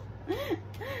 So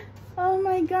oh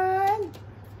my god.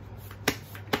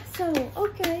 So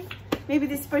okay, maybe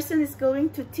this person is going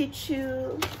to teach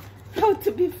you how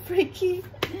to be freaky.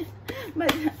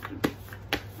 But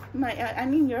I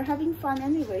mean, you're having fun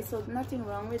anyway, so nothing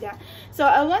wrong with that. So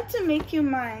I want to make you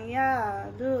mine. Yeah,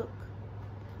 look,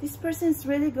 this person is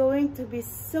really going to be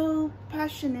so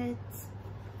passionate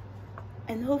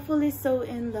and hopefully so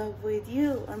in love with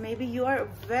you, or maybe you are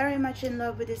very much in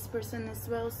love with this person as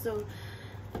well. So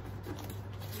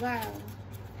wow,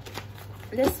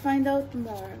 let's find out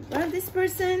more. Well, this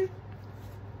person,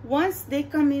 once they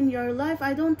come in your life,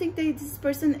 I don't think this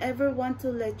person ever want to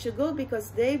let you go,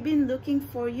 because they've been looking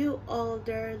for you all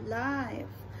their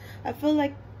life. I feel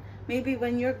like maybe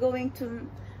when you're going to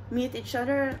meet each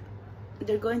other,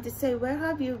 they're going to say, where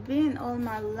have you been all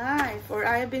my life? Or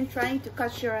I have been trying to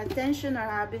catch your attention, or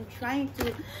I've been trying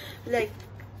to like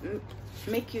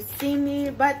make you see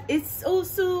me. But it's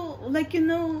also like, you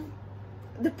know,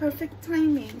 the perfect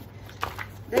timing.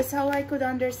 That's how I could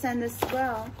understand as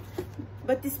well.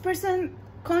 But this person,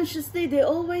 consciously, they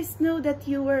always know that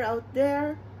you were out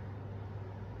there.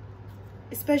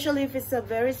 Especially if it's a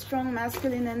very strong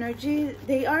masculine energy,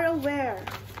 they are aware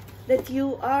that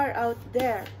you are out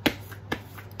there.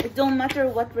 It don't matter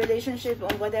what relationship or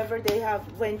whatever they have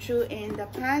went through in the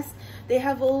past, they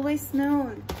have always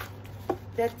known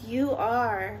that you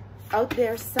are out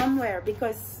there somewhere,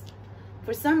 because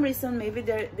for some reason maybe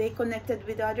they connected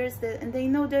with others and they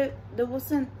know that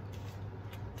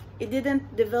it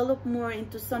didn't develop more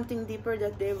into something deeper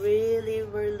that they really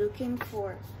were looking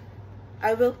for.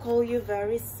 I will call you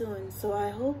very soon. So I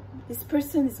hope this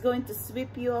person is going to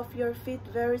sweep you off your feet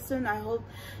very soon. I hope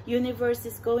universe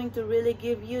is going to really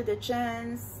give you the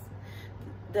chance,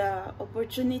 the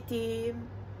opportunity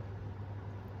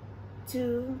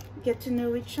to get to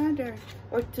know each other,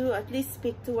 or to at least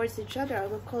speak towards each other. I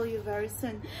will call you very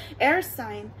soon. Air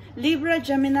sign, Libra,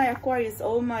 Gemini, Aquarius.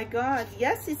 Oh my God,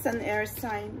 yes, it's an air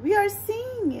sign. We are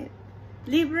seeing it.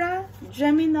 Libra,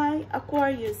 Gemini,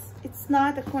 Aquarius. It's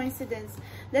not a coincidence.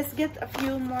 Let's get a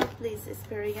few more, please,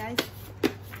 Spirit guys.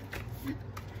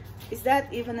 Is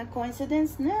that even a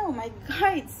coincidence? No, my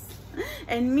guides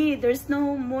and me, there's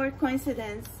no more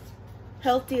coincidence.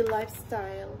 Healthy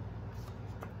lifestyle.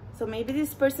 So maybe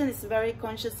this person is very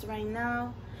conscious right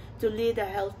now to lead a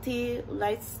healthy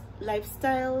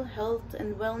lifestyle, health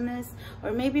and wellness.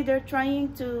 Or maybe they're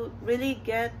trying to really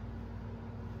get,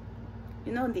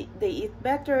 you know, they eat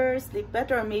better, sleep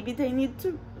better, or maybe they need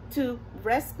to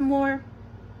rest more.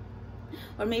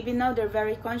 Or maybe now they're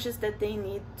very conscious that they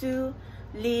need to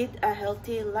lead a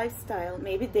healthy lifestyle.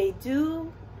 Maybe they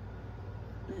do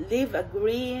live a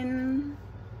green,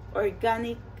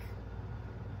 organic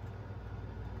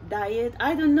diet.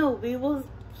 I don't know.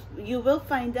 You will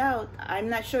find out. I'm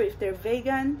not sure if they're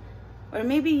vegan, or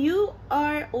maybe you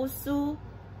are also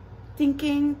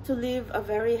thinking to live a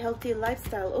very healthy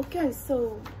lifestyle. Okay,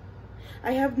 so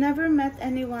I have never met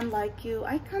anyone like you.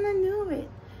 I kind of knew it.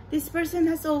 This person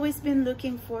has always been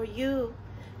looking for you,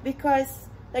 because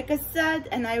like I said,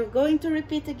 and I'm going to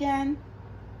repeat again,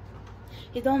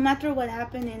 it don't matter what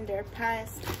happened in their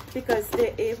past, because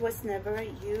it was never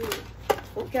you.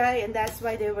 Okay, and that's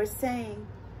why they were saying,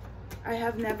 I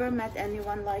have never met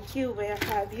anyone like you. Where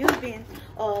have you been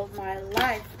all my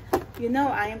life? You know,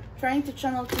 I am trying to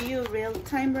channel to you real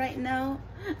time right now,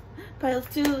 pile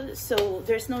 2, so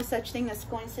there's no such thing as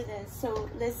coincidence. So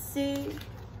let's see.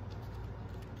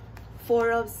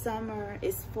 4 of Summer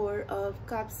is 4 of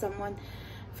Cups. Someone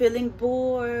feeling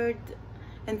bored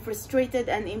and frustrated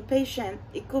and impatient.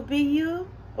 It could be you,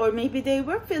 or maybe they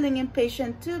were feeling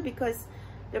impatient too, because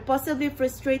they're possibly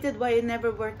frustrated why it never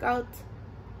worked out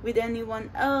with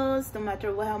anyone else, no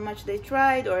matter how much they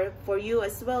tried. Or for you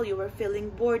as well, you were feeling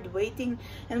bored, waiting.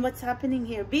 And what's happening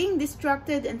here? Being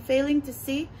distracted and failing to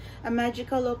see a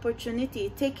magical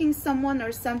opportunity, taking someone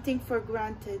or something for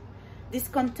granted,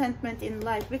 discontentment in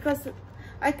life, because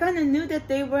I kind of knew that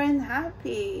they weren't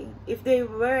happy. If they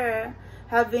were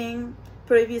having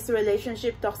previous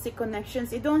relationship, toxic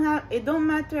connections, it don't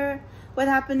matter what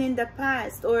happened in the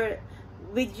past, or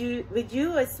with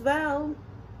you as well.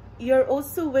 You're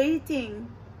also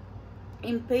waiting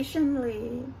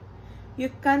impatiently. You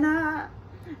kinda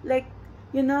like,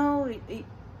 you know,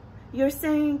 you're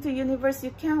saying to universe,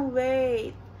 you can't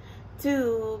wait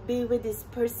to be with this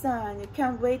person. You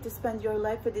can't wait to spend your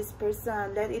life with this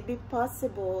person. Let it be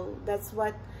possible. That's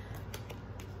what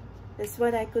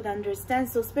I could understand.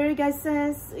 So Spirit guide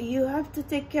says you have to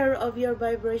take care of your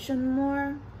vibration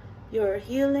more, your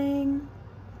healing,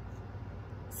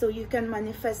 so you can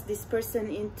manifest this person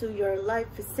into your life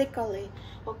physically.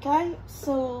 Okay,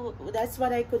 so that's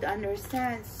what I could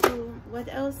understand. So what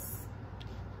else?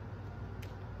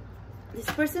 This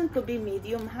person could be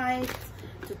medium height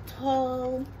to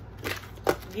tall,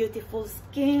 beautiful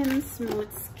skin,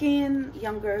 smooth skin,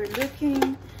 younger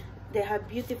looking. They have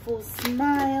beautiful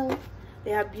smile,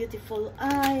 They have beautiful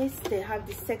eyes. They have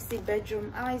the sexy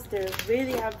bedroom eyes. They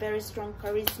really have very strong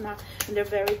charisma, and they're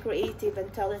very creative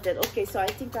and talented. Okay, so I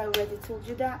think I already told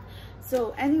you that.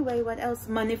 So anyway, what else?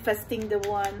 Manifesting the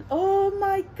one. Oh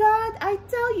my God, I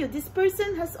tell you, this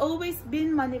person has always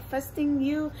been manifesting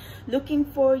you, looking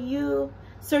for you,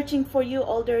 searching for you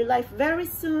all their life. Very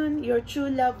soon, your true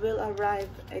love will arrive.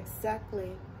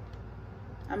 Exactly.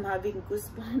 I'm having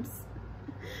goosebumps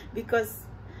because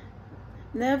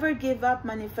never give up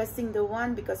manifesting the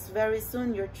one, because very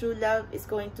soon your true love is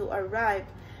going to arrive.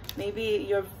 Maybe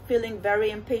you're feeling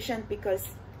very impatient because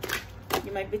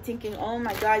you might be thinking, oh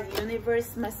my God, the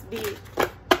universe must be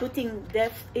putting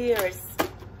deaf ears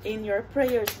in your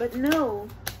prayers. But no,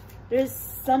 there's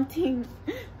something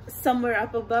somewhere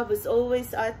up above is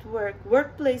always at work.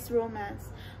 Workplace romance,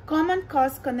 common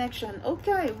cause connection.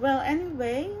 Okay, well,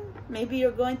 anyway, maybe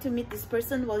you're going to meet this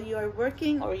person while you are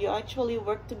working, or you actually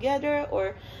work together,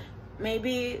 or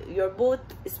maybe you're both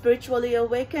spiritually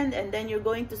awakened, and then you're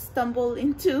going to stumble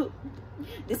into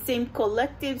the same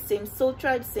collective, same soul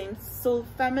tribe, same soul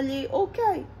family.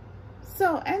 Okay,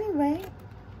 so anyway,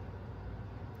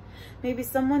 maybe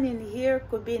someone in here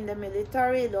could be in the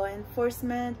military, law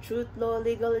enforcement, truth, law,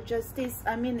 legal justice.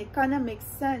 I mean, it kind of makes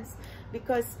sense,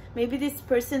 because maybe this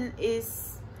person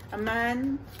is a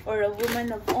man or a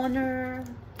woman of honor.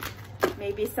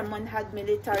 Maybe someone had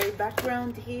military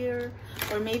background here,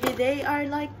 or maybe they are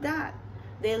like that.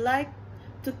 They like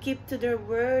to keep to their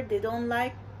word. They don't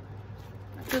like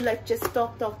to just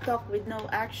talk with no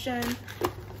action.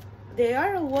 They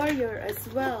are a warrior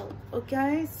as well.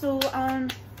 Okay, so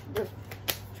they're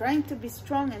trying to be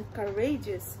strong and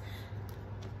courageous.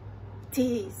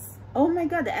 Tease. Oh my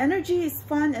God, the energy is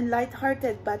fun and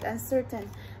light-hearted but uncertain.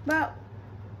 But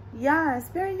yeah,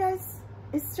 Spirit guys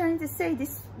is trying to say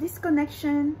this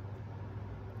connection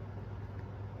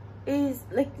is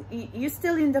like you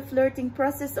still in the flirting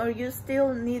process, or you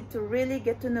still need to really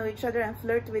get to know each other and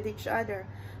flirt with each other.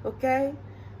 Okay,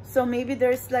 so maybe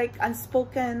there's like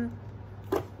unspoken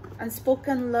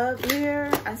love here,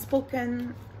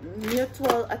 unspoken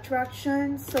mutual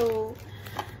attraction. So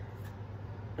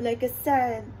like I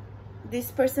said,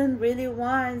 this person really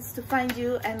wants to find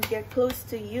you and get close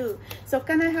to you. So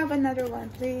can I have another one,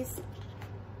 please?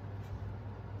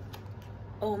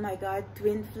 Oh my God,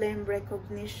 twin flame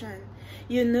recognition.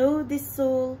 You know this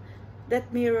soul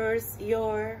that mirrors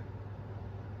your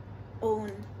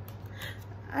own.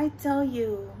 I tell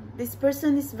you, this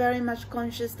person is very much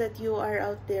conscious that you are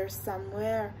out there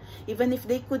somewhere. Even if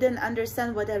they couldn't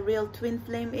understand what a real twin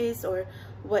flame is, or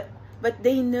what, but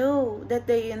they know that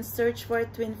they're in search for a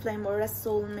twin flame or a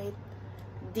soulmate,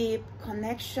 deep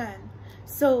connection.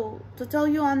 So to tell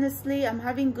you honestly, I'm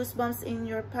having goosebumps in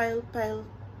your pile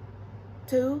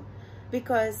too,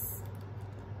 because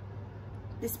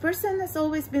this person has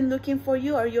always been looking for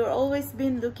you, or you're always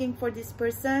been looking for this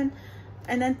person.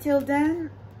 And until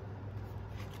then,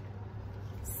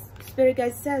 Spirit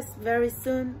guide says very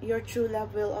soon your true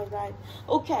love will arrive.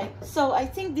 Okay, so I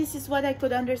think this is what I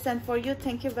could understand for you.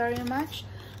 Thank you very much.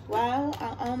 Wow.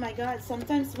 Oh my God,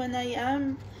 sometimes when I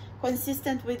am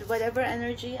consistent with whatever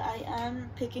energy I am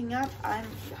picking up, I'm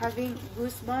having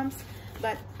goosebumps.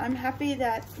 But I'm happy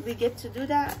that we get to do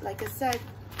that. Like I said,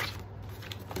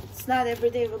 it's not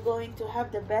every day we're going to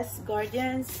have the best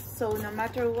guardians. So no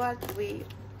matter what, we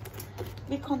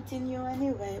continue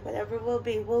anyway. Whatever will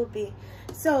be, will be.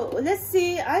 So let's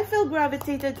see. I feel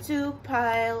gravitated to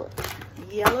pile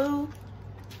yellow.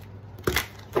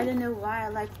 I don't know why I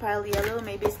like pile yellow.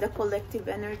 Maybe it's the collective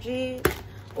energy,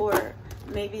 or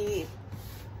maybe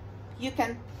you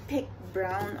can pick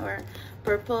brown or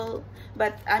purple,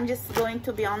 but I'm just going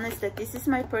to be honest that this is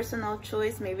my personal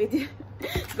choice. Maybe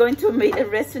it's going to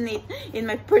resonate in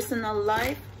my personal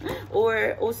life,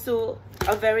 or also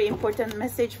a very important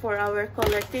message for our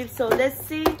collective. So let's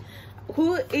see,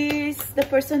 who is the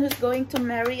person who's going to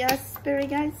marry us,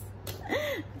 Spirit guys?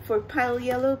 For pile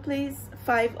yellow, please.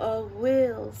 5 of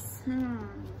Wheels.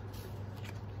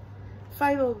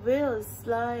 5 of Wheels,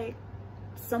 like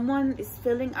someone is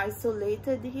feeling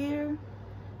isolated here.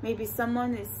 Maybe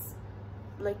someone is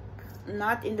like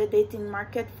not in the dating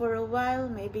market for a while.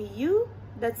 Maybe you,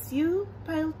 that's you,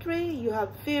 pile 3. You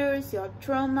have fears, you have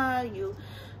trauma, you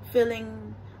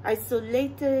feeling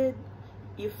isolated,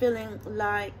 you feeling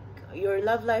like your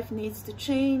love life needs to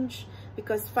change,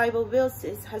 because 5 of Wheels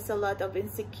has a lot of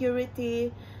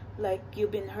insecurity, like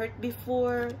you've been hurt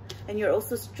before, and you're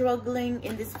also struggling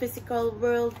in this physical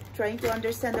world, trying to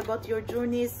understand about your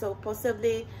journeys. So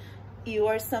possibly you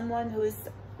are someone who is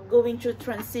going through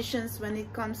transitions when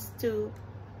it comes to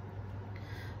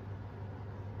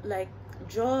like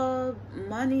job,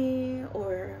 money,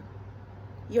 or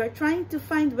you're trying to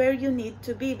find where you need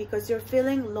to be, because you're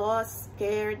feeling lost,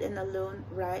 scared, and alone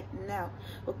right now.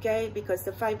 Okay, because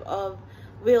the Five of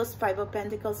Wheels, Five of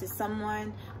Pentacles is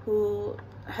someone who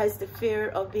has the fear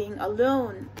of being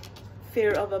alone,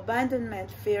 fear of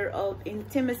abandonment, fear of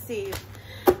intimacy.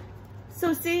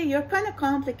 So see, you're kind of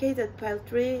complicated, pile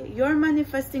 3. You're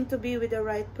manifesting to be with the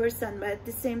right person, but at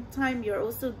the same time, you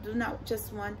also do not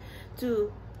just want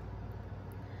to,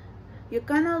 you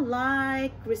kind of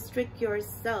like restrict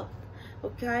yourself.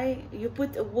 Okay, you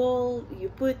put a wall, you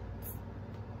put,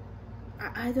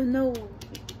 I don't know,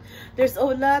 there's a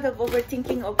lot of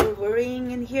overthinking, over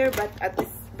worrying in here, but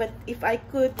but if I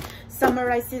could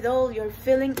summarize it all, you're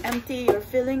feeling empty, you're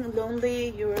feeling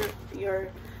lonely, you're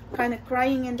kind of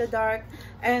crying in the dark.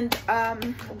 And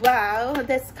wow,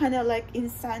 that's kind of like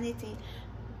insanity.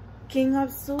 King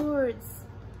of Swords.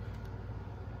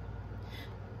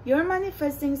 You're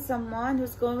manifesting someone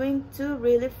who's going to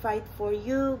really fight for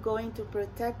you, going to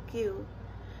protect you.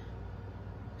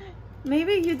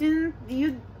 Maybe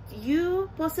you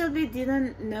possibly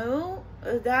didn't know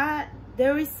that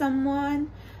there is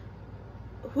someone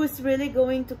who's really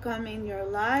going to come in your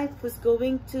life, who's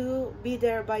going to be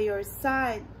there by your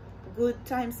side, good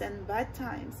times and bad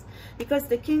times. Because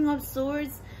the King of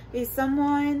Swords is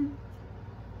someone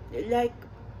like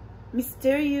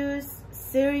mysterious,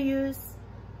 serious,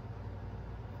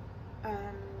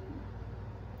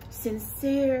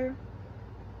 sincere,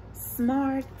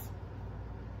 smart,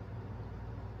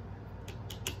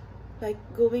 like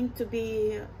going to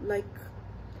be like,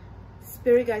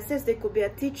 Spirit guide says they could be a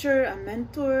teacher, a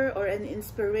mentor, or an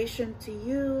inspiration to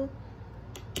you.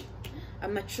 A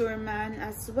mature man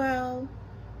as well,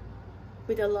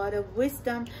 with a lot of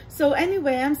wisdom. So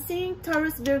anyway, I'm seeing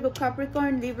Taurus, Virgo,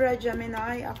 Capricorn, Libra,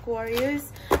 Gemini,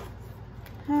 Aquarius.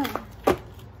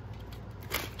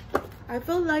 I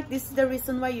feel like this is the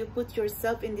reason why you put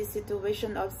yourself in this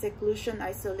situation of seclusion,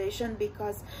 isolation,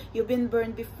 because you've been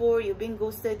burned before, you've been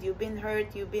ghosted, you've been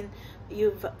hurt,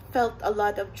 you've felt a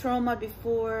lot of trauma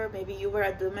before. Maybe you were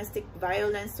a domestic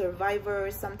violence survivor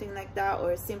or something like that,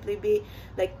 or simply be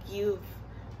like you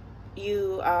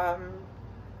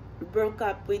broke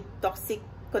up with toxic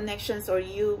connections, or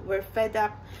you were fed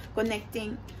up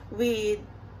connecting with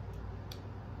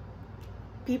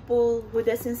people who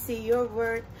doesn't see your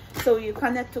worth. So you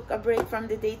kind of took a break from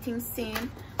the dating scene.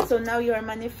 So now you are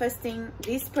manifesting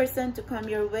this person to come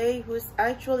your way, who's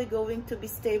actually going to be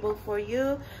stable for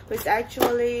you, who's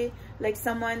actually like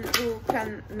someone who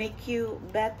can make you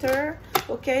better,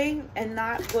 okay, and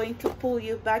not going to pull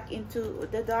you back into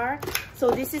the dark.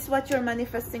 So this is what you're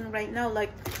manifesting right now,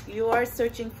 like you are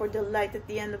searching for the light at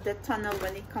the end of the tunnel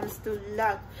when it comes to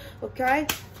love, okay?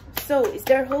 So is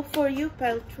there hope for you,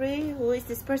 pile 3? Who is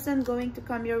this person going to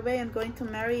come your way and going to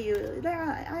marry you?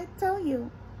 Yeah, I tell you,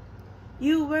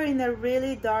 you were in a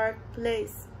really dark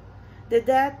place. The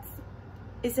death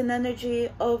is an energy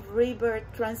of rebirth,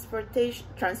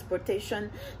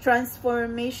 transformation,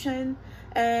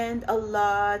 and a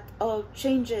lot of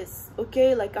changes,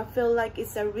 okay? Like I feel like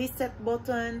it's a reset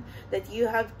button that you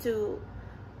have to,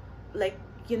 like,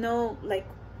 you know, like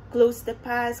close the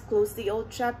past, close the old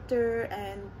chapter,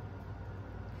 and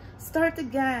start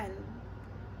again.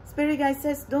 Spirit guide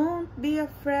says don't be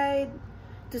afraid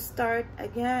to start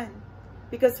again,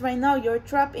 because right now you're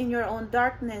trapped in your own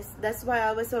darkness. That's why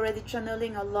I was already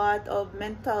channeling a lot of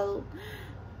mental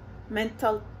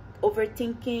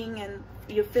overthinking, and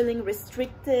you're feeling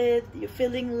restricted, you're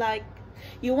feeling like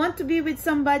you want to be with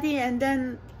somebody, and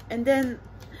then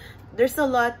there's a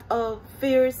lot of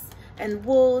fears and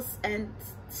walls and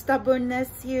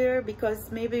stubbornness here,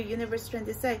 because maybe universe trying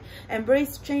to say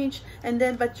embrace change, and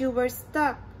then but you were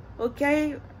stuck,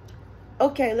 okay?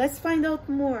 Okay, let's find out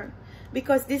more,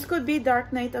 because this could be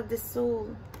dark night of the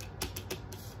soul,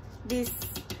 this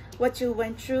what you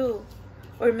went through.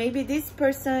 Or maybe this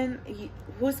person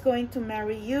who's going to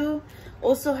marry you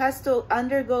also has to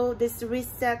undergo this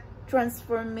reset,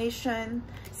 transformation,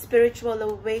 spiritual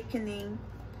awakening,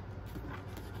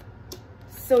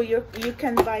 so you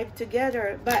can vibe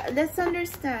together. But let's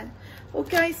understand,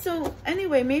 okay? So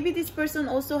anyway, maybe this person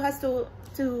also has to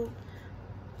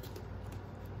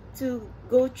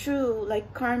go through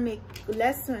like karmic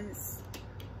lessons.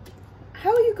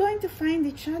 How are you going to find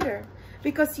each other?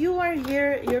 Because you are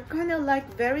here, you're kind of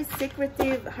like very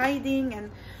secretive, hiding and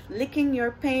licking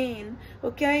your pain,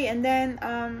 okay? And then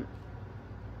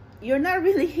you're not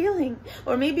really healing,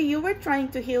 or maybe you were trying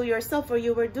to heal yourself, or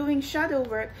you were doing shadow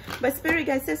work. But Spirit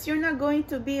guide says you're not going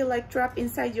to be like trapped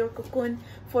inside your cocoon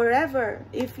forever.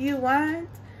 If you want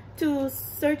to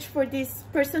search for this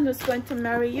person who's going to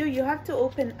marry you, you have to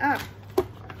open up.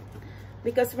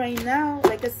 Because right now,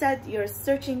 like I said, you're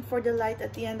searching for the light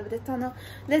at the end of the tunnel.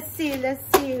 Let's see.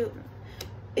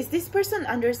 Is this person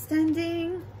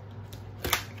understanding?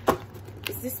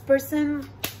 Is this person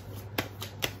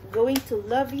going to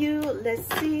love you? Let's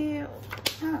see.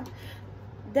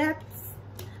 That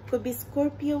could be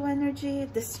Scorpio energy.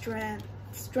 The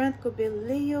strength could be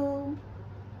Leo.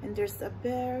 And there's a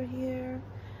bear here.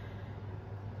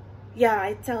 Yeah,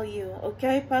 I tell you.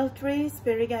 Okay, pile 3,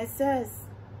 Spirit Guide says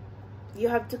you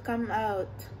have to come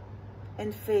out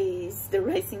and face the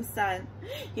rising sun.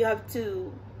 You have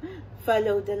to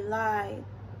follow the light,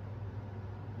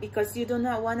 because you do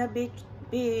not want to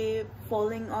be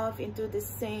falling off into the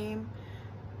same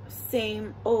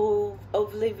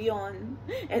oblivion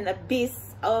and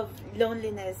abyss of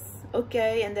loneliness.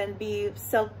 Okay, and then be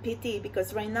self-pity,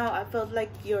 because right now I felt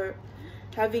like you're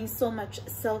having so much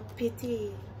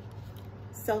self-pity,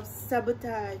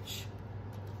 self-sabotage.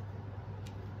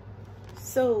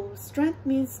 So strength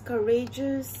means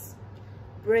courageous,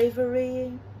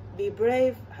 bravery. Be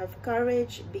brave, have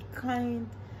courage, be kind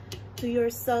to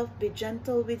yourself, be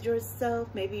gentle with yourself.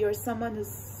 Maybe you're someone who's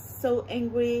so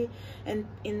angry and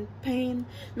in pain.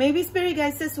 Maybe Spirit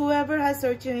Guide says whoever has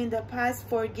hurt you in the past,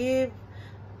 forgive,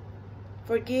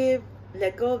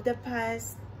 let go of the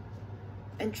past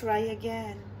and try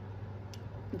again.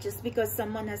 Just because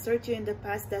someone has hurt you in the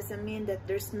past doesn't mean that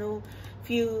there's no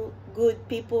few good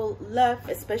people left,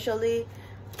 especially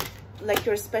like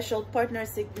your special partner,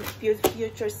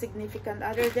 future significant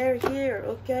other. They're here,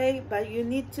 okay? But you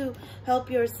need to help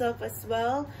yourself as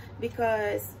well,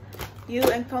 because you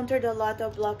encountered a lot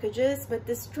of blockages. But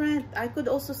the strength, I could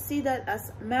also see that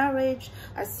as marriage,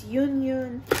 as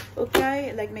union,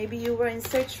 okay? Like maybe you were in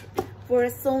search for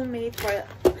a soulmate. For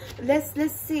let's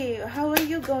see, how are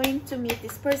you going to meet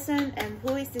this person, and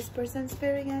who is this person,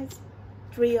 Spirit Guides?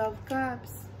 3 of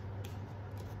Cups.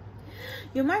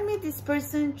 You might meet this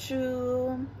person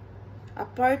through a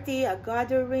party, a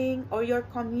gathering, or your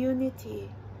community.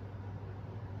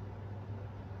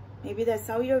 Maybe that's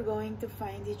how you're going to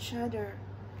find each other,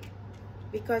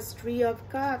 because 3 of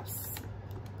Cups,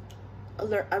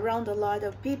 around a lot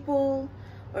of people,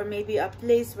 or maybe a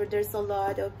place where there's a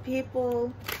lot of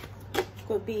people.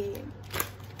 Could be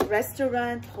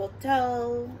restaurant,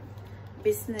 hotel,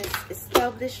 business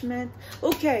establishment.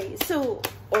 Okay, so,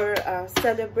 or a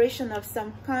celebration of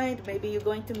some kind. Maybe you're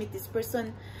going to meet this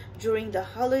person during the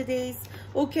holidays.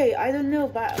 Okay, I don't know,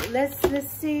 but let's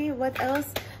see what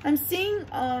else. I'm seeing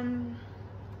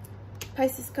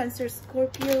Pisces, Cancer,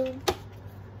 Scorpio.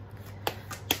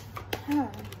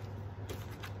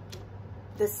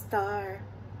 The Star.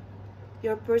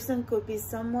 Your person could be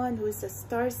someone who is a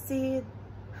star seed.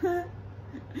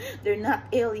 They're not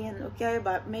alien, okay?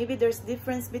 But maybe there's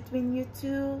difference between you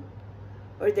two,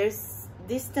 or there's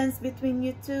distance between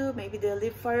you two. Maybe they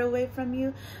live far away from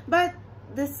you. But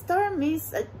the star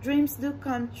means dreams do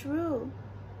come true.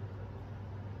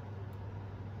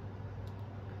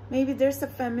 Maybe there's a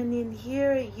feminine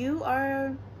here. You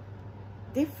are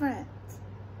different.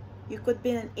 You could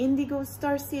be an indigo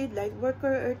starseed, light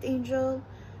worker, earth angel.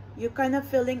 You're kind of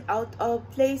feeling out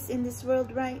of place in this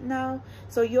world right now.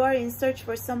 So you are in search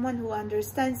for someone who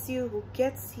understands you, who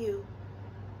gets you.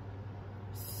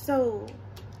 So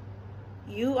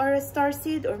you are a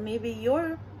starseed, or maybe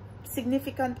your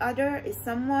significant other is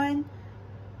someone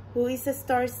who is a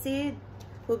starseed,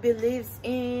 who believes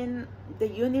in the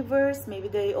universe. Maybe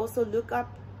they also look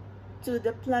up to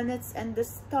the planets and the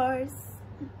stars,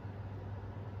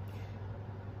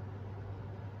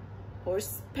 or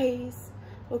space.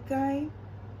 Okay,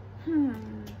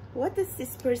 what does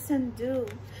this person do?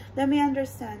 Let me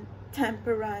understand.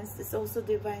 Temperance is also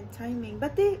divine timing,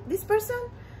 but this person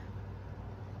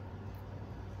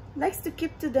likes to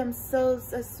keep to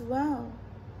themselves as well.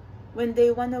 When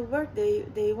they want to work,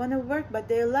 they want to work, but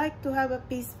they like to have a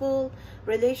peaceful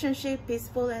relationship,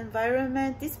 peaceful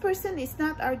environment. This person is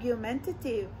not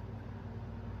argumentative.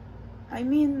 I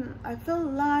mean, I feel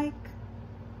like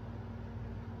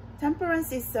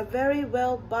Temperance is a very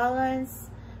well balanced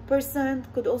person,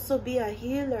 could also be a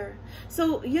healer.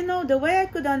 So, you know, the way I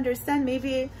could understand,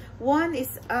 maybe one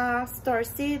is a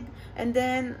starseed, and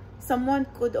then someone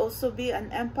could also be an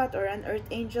empath or an earth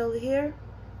angel here.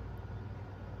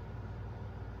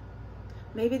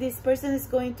 Maybe this person is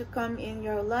going to come in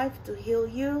your life to heal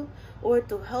you, or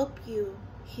to help you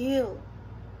heal,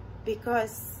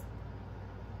 because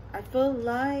I feel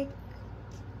like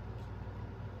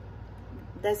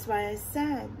that's why I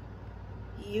said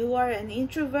you are an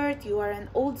introvert, you are an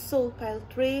old soul, pile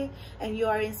 3, and you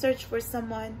are in search for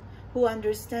someone who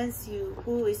understands you,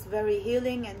 who is very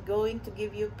healing and going to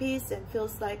give you peace, and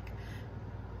feels like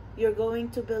you're going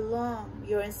to belong.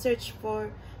 You're in search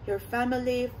for your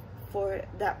family, for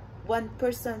that one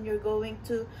person you're going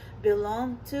to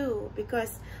belong to.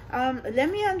 Because let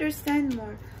me understand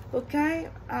more. Okay,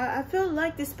 I feel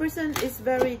like this person is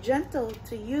very gentle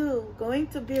to you, going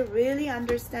to be really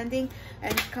understanding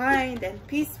and kind and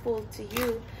peaceful to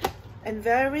you, and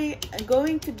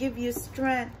going to give you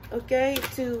strength, okay,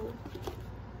 to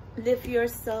lift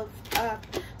yourself up.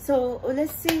 So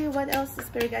let's see what else is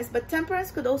there, guys. But temperance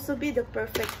could also be the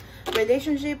perfect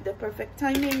relationship, the perfect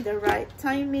timing, the right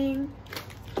timing.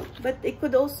 But it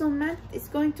could also mean it's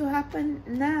going to happen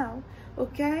now,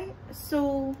 okay?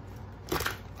 So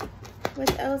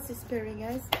what else is pairing,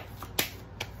 guys?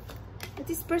 But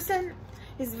this person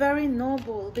is very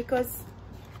noble, because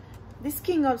this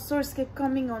King of Swords kept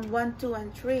coming on 1, 2,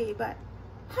 and 3. But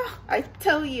I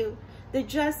tell you, the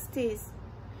Justice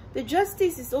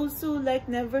is also like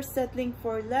never settling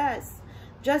for less.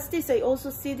 Justice, I also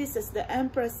see this as the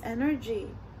Empress energy.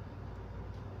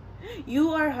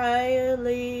 You are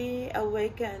highly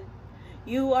awakened.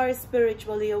 You are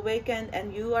spiritually awakened,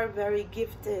 and you are very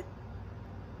gifted.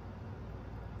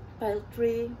 Pile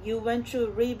 3, you went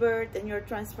through rebirth and your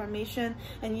transformation,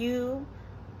 and you,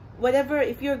 whatever,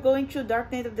 if you're going through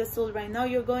dark night of the soul right now,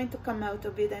 you're going to come out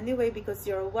of it anyway, because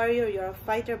you're a warrior, you're a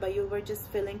fighter, but you were just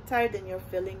feeling tired and you're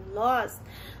feeling lost.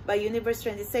 But universe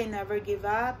trying to say never give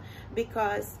up,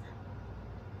 because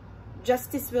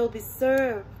justice will be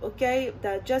served, okay?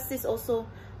 The justice also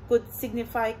could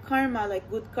signify karma, like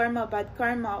good karma, bad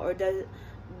karma, or the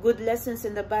good lessons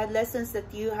and the bad lessons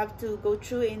that you have to go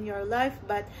through in your life.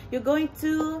 But you're going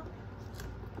to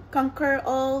conquer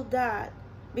all that,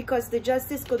 because the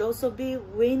justice could also be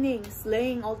winning,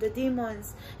 slaying all the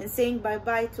demons, and saying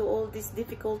bye-bye to all this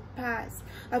difficult past.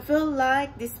 I feel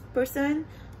like this person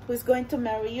who's going to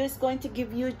marry you is going to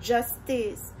give you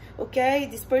justice, okay?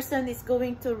 This person is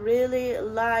going to really,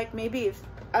 like, maybe if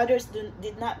others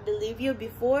did not believe you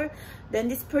before, then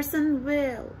this person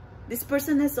will. This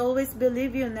person has always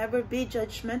believed you, never be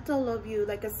judgmental of you.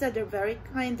 Like I said, they're very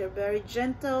kind, they're very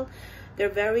gentle, they're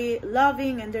very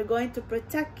loving, and they're going to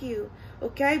protect you,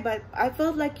 okay? But I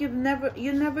felt like you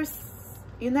never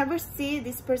see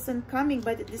this person coming,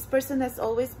 but this person has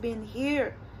always been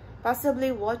here,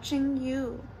 possibly watching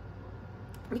you,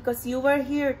 because you were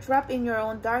here trapped in your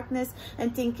own darkness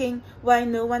and thinking why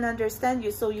no one understands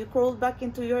you. So you crawled back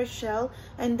into your shell,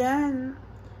 and then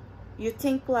you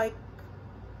think like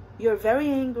you're very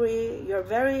angry, you're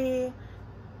very,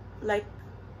 like,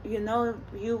 you know,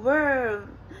 you were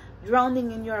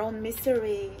drowning in your own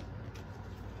misery,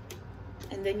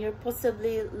 and then you're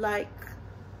possibly like,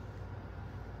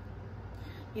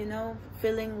 you know,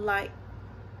 feeling like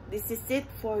this is it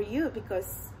for you,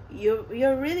 because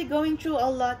you're really going through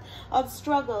a lot of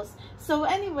struggles. So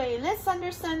anyway, let's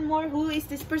understand more who is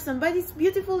this person by this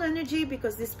beautiful energy,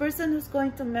 because this person who's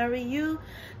going to marry you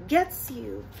gets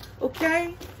you,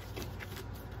 okay?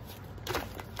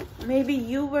 Maybe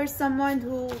you were someone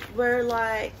who were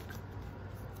like,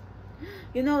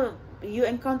 you know, you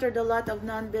encountered a lot of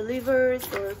non-believers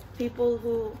or people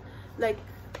who like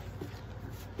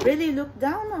really looked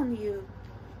down on you.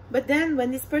 But then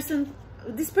when this person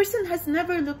has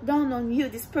never looked down on you.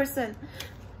 This person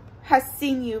has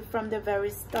seen you from the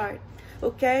very start,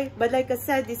 okay? But like I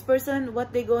said, this person,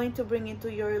 what they're going to bring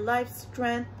into your life: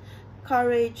 strength,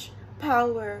 courage,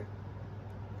 power,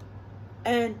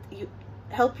 and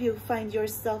help you find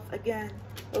yourself again,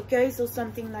 okay? So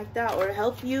something like that, or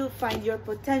help you find your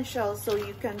potential so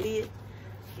you can be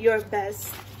your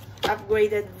best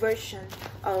upgraded version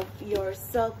of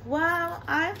yourself. Wow,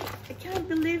 I can't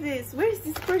believe this. Where is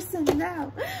this person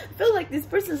now? I feel like this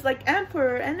person is like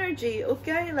emperor energy,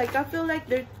 okay? Like I feel like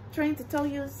they're trying to tell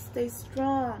you stay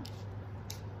strong.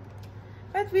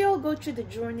 But we all go through the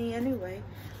journey anyway.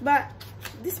 But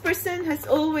this person has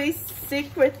always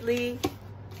secretly,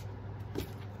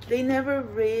 they never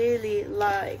really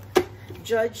like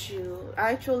judge you.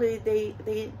 Actually, they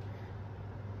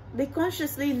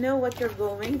consciously know what you're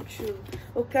going through,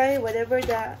 okay? Whatever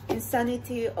the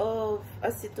insanity of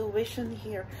a situation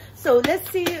here. So let's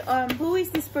see, who is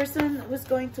this person who's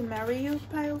going to marry you,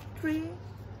 pile 3?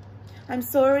 I'm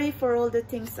sorry for all the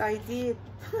things I did.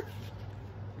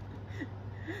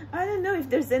 I don't know if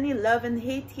there's any love and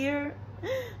hate here,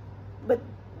 but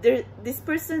this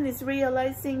person is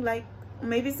realizing, like,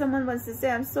 maybe someone wants to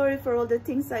say, I'm sorry for all the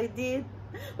things I did.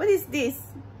 What is this?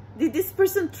 Did this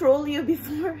person troll you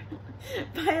before?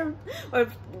 Or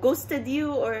ghosted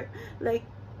you? Or like,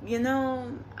 you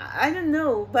know, I don't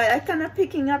know. But I kind of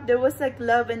picking up there was like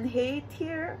love and hate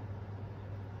here.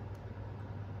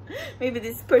 Maybe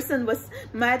this person was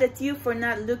mad at you for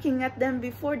not looking at them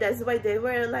before. That's why they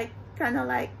were like kind of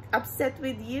like upset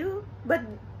with you, but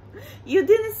you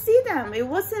didn't see them. It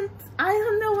wasn't, I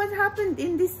don't know what happened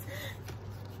in this.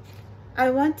 I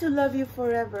want to love you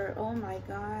forever. Oh my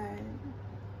God.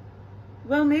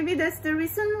 Well, maybe that's the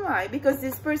reason why, because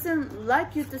this person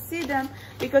like you to see them,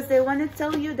 because they want to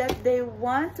tell you that they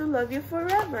want to love you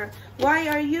forever. Why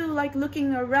are you like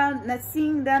looking around, not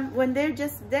seeing them when they're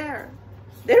just there?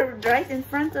 They're right in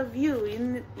front of you.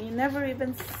 You never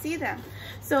even see them.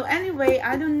 So anyway,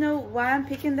 I don't know why I'm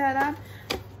picking that up,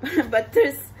 but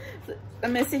there's a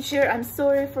message here. I'm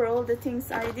sorry for all the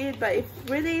things I did, but if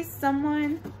really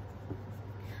someone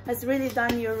has really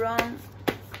done you wrong,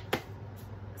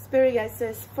 Spirit guide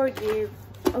says forgive.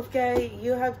 Okay,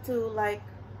 you have to like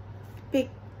pick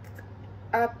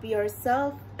up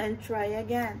yourself and try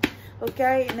again.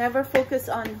 Okay, never focus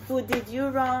on who did you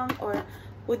wrong or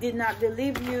who did not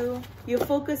believe you. You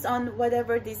focus on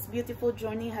whatever this beautiful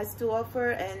journey has to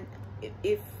offer, and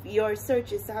if your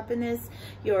search is happiness,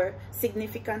 your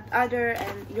significant other,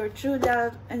 and your true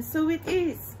love, and so it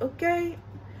is. Okay,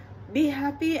 be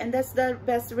happy, and that's the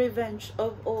best revenge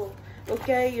of all.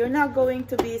 Okay, you're not going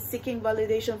to be seeking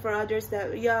validation for others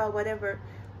that, yeah, whatever.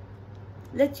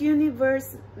 Let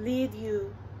universe lead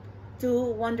you to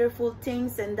wonderful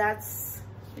things, and that's,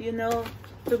 you know,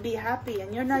 to be happy.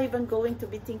 And you're not even going to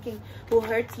be thinking who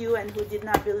hurt you and who did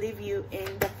not believe you in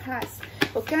the past.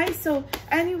 Okay, so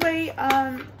anyway,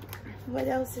 what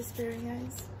else is there,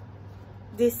 guys?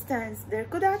 Distance. There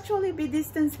could actually be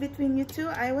distance between you two.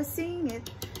 I was seeing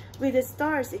it with the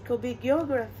stars. It could be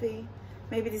geography.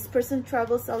 Maybe this person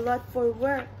travels a lot for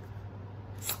work.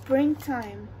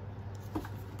 Springtime.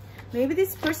 Maybe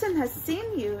this person has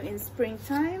seen you in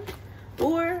springtime,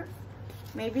 or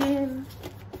maybe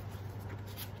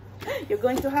you're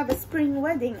going to have a spring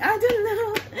wedding. I don't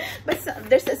know. But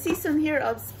there's a season here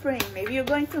of spring. Maybe you're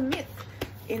going to meet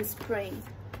in spring,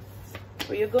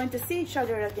 or you're going to see each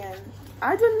other again.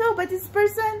 I don't know. But this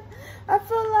person, I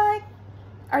feel like,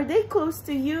 are they close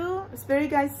to you? Spirit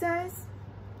guide says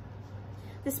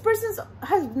this person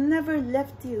has never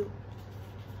left you.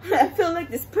 I feel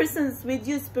like this person's with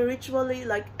you spiritually,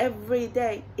 like every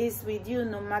day is with you,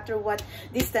 no matter what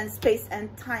distance, space,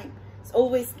 and time. It's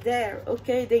always there.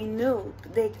 Okay, they know.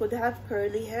 They could have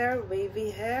curly hair, wavy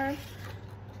hair,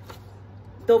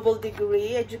 double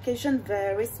degree education,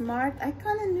 very smart. I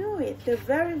kind of knew it. They're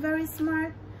very, very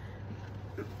smart.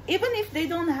 Even if they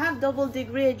don't have double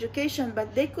degree education,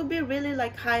 but they could be really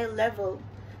like high level.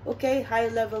 Okay, high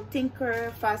level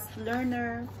thinker, fast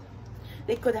learner.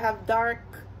 They could have dark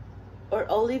or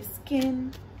olive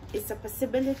skin. It's a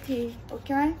possibility.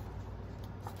 Okay,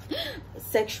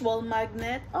 sexual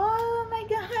magnet. Oh my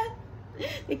God,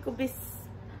 it could be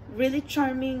really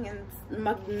charming and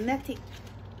magnetic,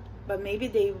 but maybe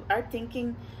they are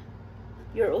thinking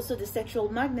you're also the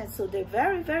sexual magnet, so they're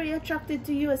very, very attracted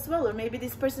to you as well. Or maybe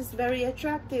this person is very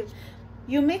attractive.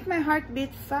 You make my heart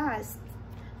beat fast.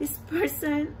 This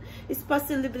person is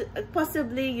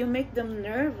possibly you make them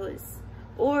nervous,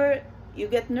 or you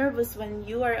get nervous when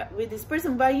you are with this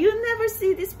person, but you never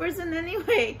see this person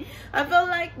anyway. I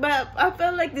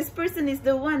felt like this person is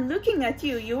the one looking at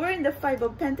you. You were in the 5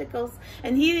 of Pentacles,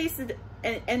 and he is,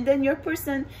 and then your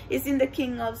person is in the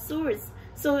King of Swords.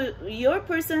 So your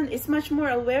person is much more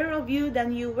aware of you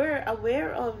than you were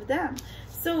aware of them.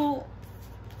 So,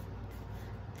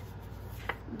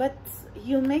 but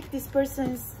you make this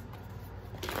person's,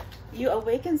 you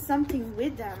awaken something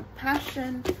with them,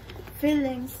 passion,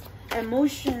 feelings,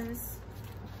 emotions.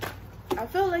 I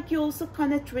feel like you also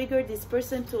kind of trigger this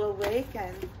person to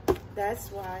awaken.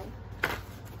 That's why.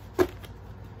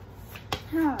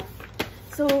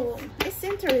 So it's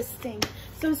interesting.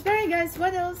 So Spirit guys,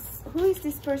 what else? Who is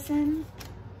this person?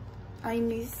 I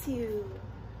miss you.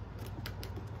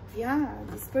 Yeah,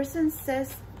 this person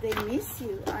says they miss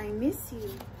you. I miss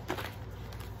you.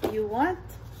 You want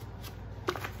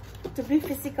to be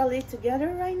physically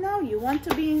together right now. You want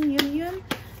to be in union.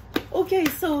 Okay,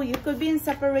 so you could be in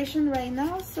separation right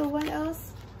now. So what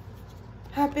else?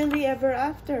 Happily ever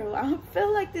after. I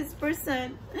feel like this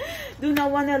person do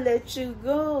not want to let you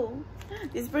go.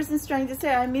 This person is trying to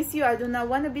say, I miss you. I do not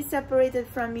want to be separated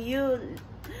from you.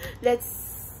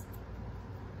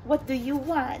 What do you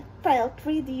want? Pile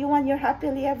 3, do you want your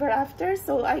happily ever after?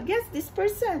 So I guess this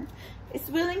person is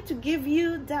willing to give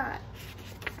you that.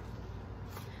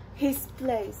 His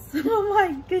place. Oh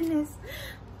my goodness.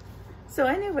 So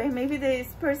anyway, maybe this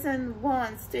person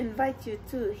wants to invite you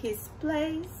to his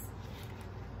place,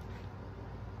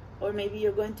 or maybe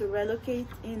you're going to relocate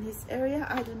in his area.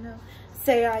 I don't know.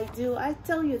 say I do. I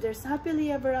tell you, there's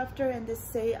happily ever after, and this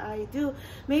say I do.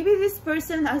 Maybe this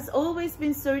person has always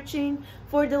been searching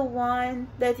for the one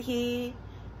that he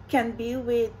can be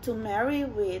with, to marry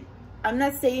with. I'm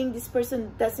not saying this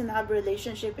person doesn't have a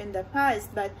relationship in the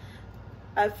past, but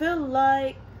I feel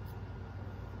like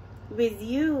with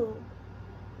you,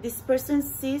 this person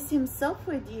sees himself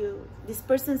with you. This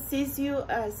person sees you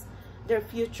as their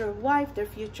future wife, their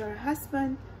future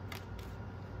husband.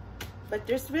 But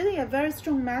there's really a very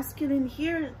strong masculine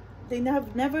here. They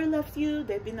have never left you.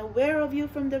 They've been aware of you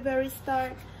from the very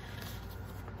start.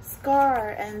 Scar,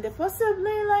 and they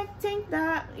possibly like think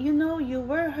that, you know, you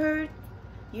were hurt,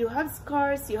 you have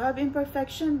scars, you have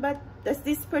imperfection, but does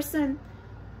this person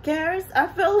cares? I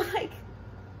feel like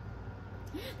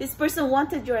this person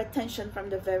wanted your attention from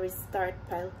the very start,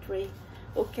 pile 3.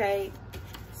 Okay,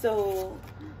 so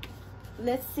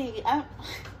let's see. I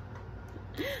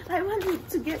wanted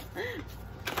to get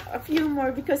a few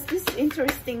more because this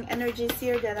interesting energies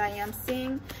here that I am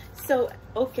seeing. So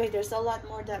okay, there's a lot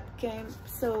more that came.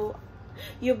 So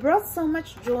you brought so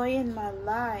much joy in my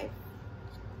life.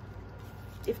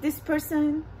 If this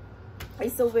person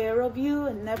is aware of you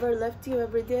and never left you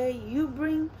every day, you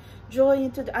bring joy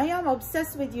into the... I am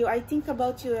obsessed with you. I think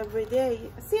about you every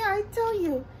day. See, I tell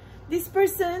you, this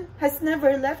person has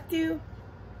never left you,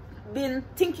 been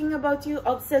thinking about you,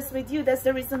 obsessed with you. That's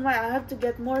the reason why I have to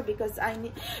get more, because I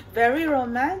need... Very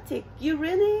romantic. You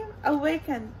really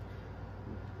awaken.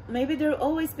 Maybe they've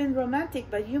always been romantic,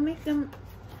 but you make them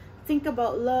think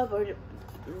about love or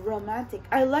romantic.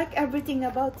 I like everything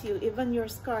about you, even your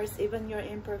scars, even your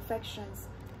imperfections,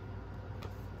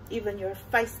 even your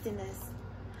feistiness.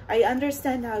 I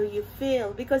understand how you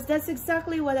feel, because that's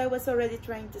exactly what I was already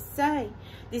trying to say.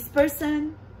 This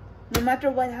person, no matter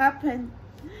what happened,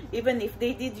 even if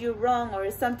they did you wrong or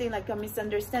something like a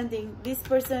misunderstanding, this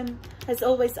person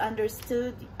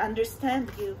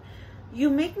understand you. You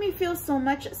make me feel so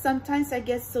much. Sometimes I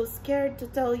get so scared to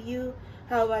tell you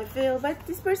how I feel, but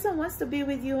this person wants to be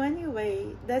with you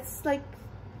anyway. That's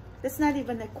not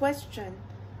even a question.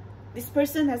 This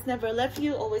person has never left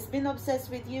you, always been obsessed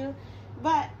with you.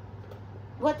 But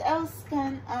what else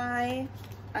can I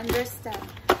understand?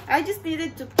 I just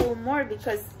needed to pull more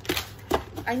because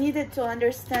I needed to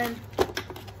understand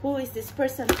who is this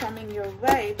person coming your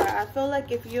way. But I feel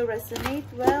like if you resonate,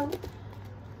 well,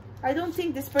 I don't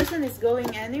think this person is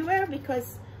going anywhere,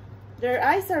 because their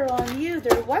eyes are on you.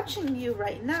 They're watching you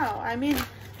right now. I mean,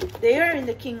 they are in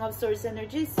the King of Swords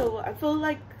energy, so I feel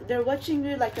like they're watching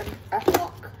you like a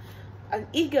hawk, an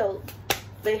eagle.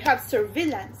 They have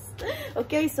surveillance.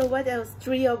 Okay, so what else?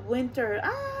 Tree of Winter.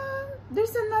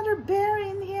 There's another bear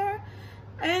in here,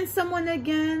 and someone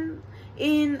again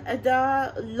in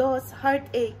the lost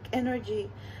heartache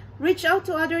energy. Reach out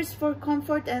to others for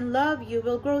comfort and love. You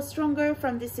will grow stronger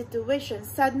from this situation.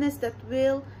 Sadness that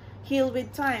will heal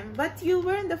with time. But you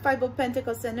were in the Five of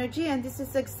Pentacles energy, and this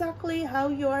is exactly how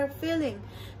you are feeling.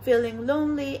 Feeling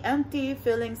lonely, empty,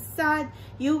 feeling sad.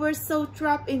 You were so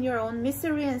trapped in your own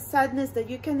misery and sadness that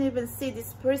you can't even see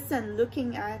this person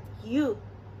looking at you.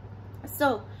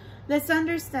 So let's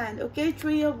understand, okay?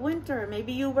 Tree of Winter.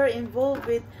 Maybe you were involved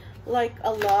with like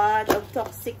a lot of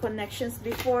toxic connections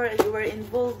before. You were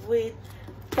involved with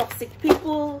toxic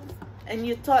people, and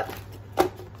you thought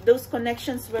those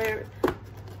connections were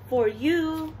for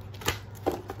you,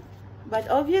 but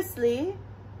obviously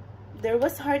there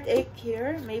was heartache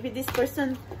here. Maybe this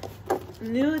person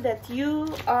knew that you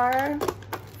are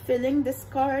feeling the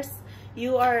scars,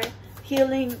 you are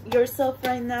healing yourself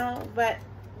right now, but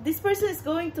this person is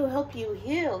going to help you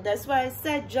heal. That's why I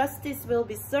said justice will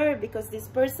be served, because this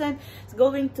person is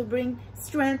going to bring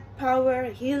strength, power,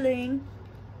 healing,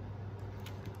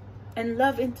 and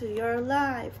love into your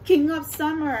life. King of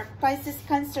Summer, Pisces,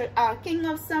 Cancer. King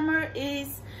of Summer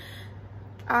is,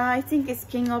 I think it's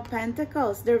King of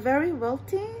Pentacles. They're very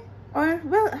wealthy, or,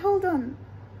 well, hold on.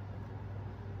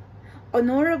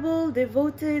 Honorable,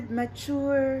 devoted,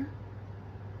 mature,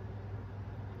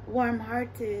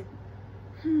 warm-hearted.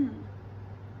 Who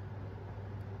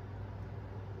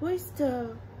is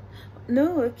the...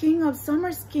 No, King of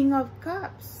Summer's King of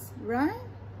Cups, right?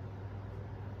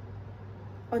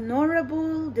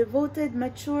 Honorable, devoted,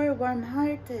 mature,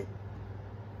 warm-hearted.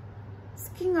 It's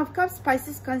King of Cups,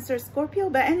 Pisces, Cancer, Scorpio.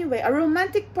 But anyway, a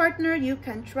romantic partner you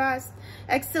can trust.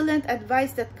 Excellent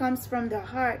advice that comes from the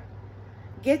heart.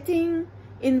 Getting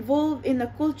involved in a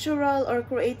cultural or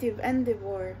creative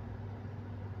endeavor.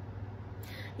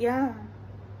 Yeah.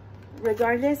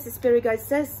 Regardless, the Spirit Guide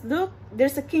says, look,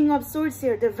 there's a King of Swords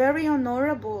here. They're very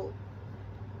honorable.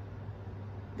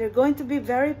 They're going to be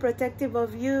very protective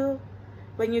of you.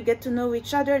 when you get to know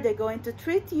each other, they're going to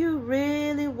treat you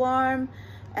really warm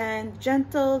and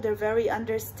gentle. They're very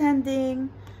understanding,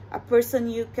 a person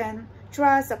you can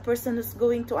trust, a person who's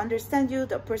going to understand you,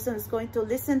 a person who's going to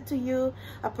listen to you,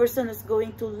 a person who's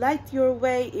going to light your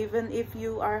way even if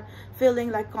you are feeling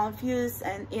like confused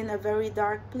and in a very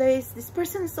dark place. This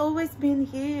person has always been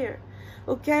here,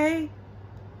 okay?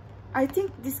 I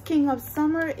think this King of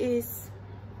Summer is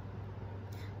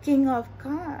King of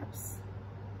Cups.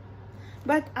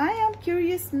 But I am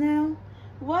curious now,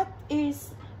 what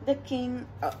is the King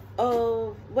of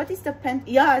what is the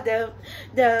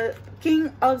the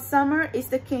King of Summer is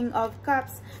the King of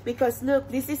Cups, because look,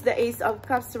 this is the Ace of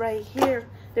Cups right here.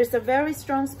 There's a very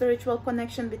strong spiritual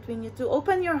connection between you two.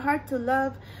 Open your heart to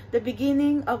love, the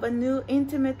beginning of a new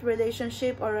intimate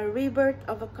relationship or a rebirth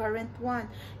of a current one.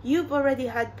 You've already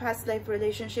had past life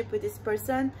relationship with this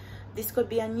person. This could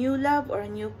be a new love or a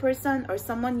new person or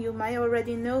someone you might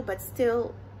already know, but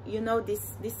still, you know,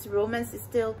 this romance is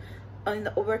still in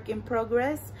the work in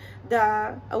progress.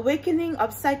 The awakening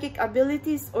of psychic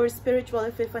abilities or spiritual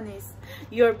epiphanies.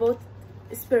 You're both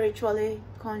spiritually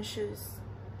conscious.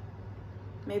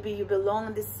 Maybe you belong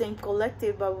in the same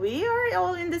collective, but we are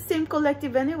all in the same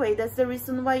collective anyway. That's the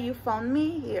reason why you found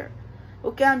me here.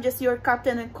 Okay, I'm just your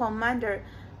captain and commander,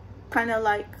 kind of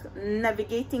like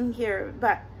navigating here,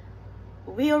 but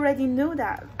we already know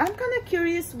that. I'm kind of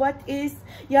curious what is,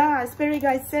 yeah, Spirit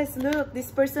Guide says, look,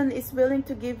 this person is willing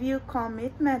to give you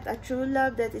commitment, a true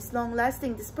love that is long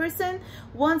lasting. This person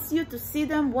wants you to see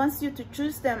them, wants you to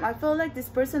choose them. I feel like this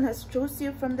person has chose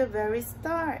you from the very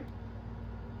start.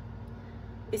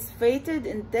 Is fated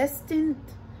and destined.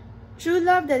 True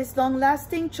love that is long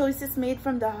lasting, choices made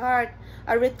from the heart,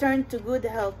 a return to good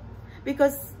health.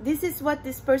 Because this is what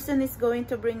this person is going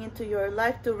to bring into your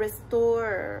life, to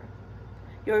restore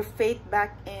your faith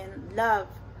back in love,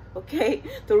 okay?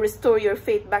 To restore your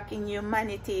faith back in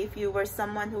humanity. If you were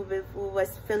someone who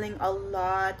was feeling a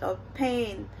lot of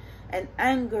pain and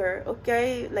anger,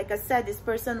 okay? Like I said, this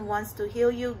person wants to heal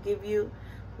you, give you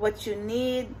what you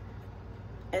need,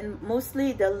 and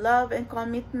mostly the love and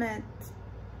commitment,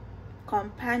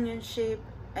 companionship,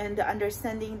 and the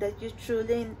understanding that you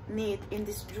truly need in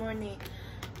this journey.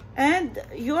 And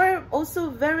you are also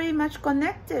very much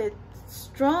connected,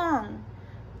 strong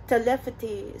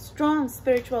telepathy, strong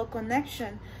spiritual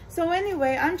connection. So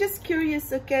anyway, I'm just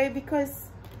curious, okay, because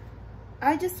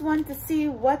I just want to see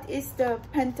what is the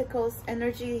Pentacles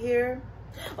energy here.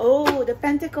 Oh, the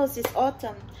Pentacles is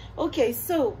autumn. Okay,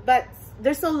 so but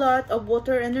there's a lot of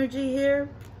water energy here.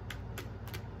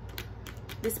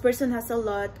 This person has a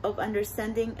lot of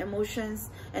understanding, emotions,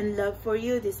 and love for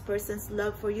you. This person's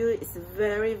love for you is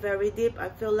very, very deep. I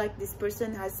feel like this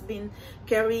person has been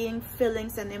carrying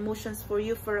feelings and emotions for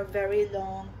you for a very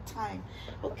long time.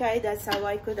 Okay, that's how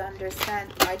I could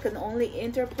understand. I can only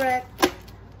interpret,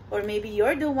 or maybe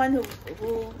you're the one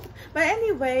who but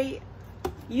anyway,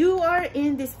 you are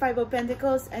in this Five of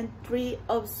Pentacles and Three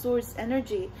of Swords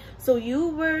energy. So you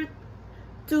were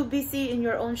too busy in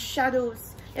your own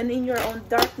shadows and in your own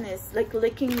darkness, like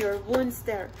licking your wounds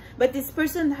there. But this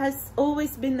person has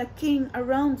always been a king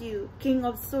around you. King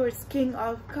of Swords, King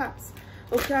of Cups.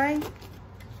 Okay?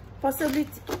 Possibly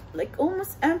like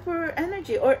almost Emperor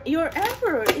energy. Or your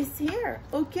Emperor is here.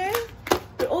 Okay?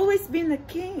 You've always been a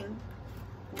king.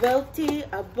 Wealthy,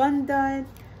 abundant,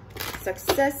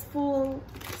 successful,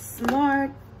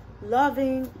 smart,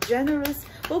 loving, generous.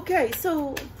 Okay,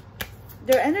 so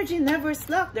their energy never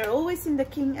slack. They're always in the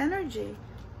king energy.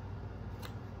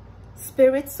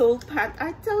 Spirit, soul path.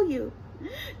 I tell you,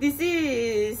 this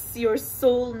is your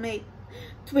soulmate,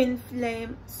 twin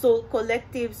flame, soul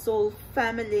collective, soul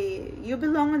family. You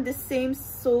belong in the same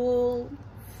soul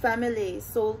family,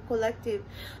 soul collective.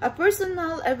 A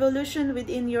personal evolution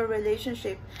within your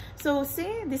relationship. So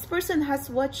see, this person has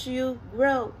watched you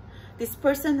grow. This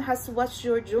person has watched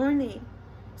your journey.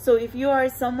 So if you are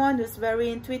someone who's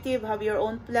very intuitive, have your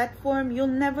own platform, you'll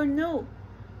never know.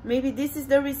 Maybe this is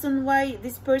the reason why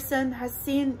this person has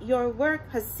seen your work,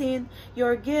 has seen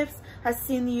your gifts, has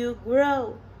seen you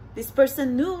grow. This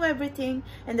person knew everything,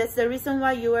 and that's the reason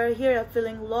why you are here,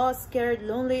 feeling lost, scared,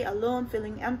 lonely, alone,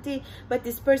 feeling empty. But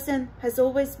this person has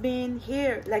always been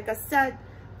here. Like I said,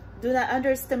 do not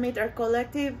underestimate our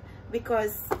collective,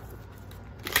 because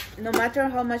no matter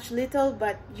how much little,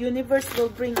 but universe will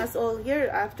bring us all here.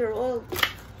 After all,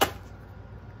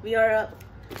 we are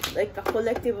like a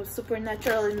collective of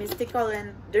supernatural and mystical,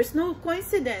 and there's no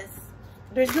coincidence.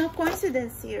 There's no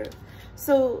coincidence here.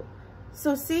 So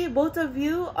see, both of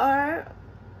you are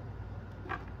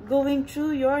going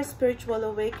through your spiritual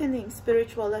awakening,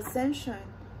 spiritual ascension.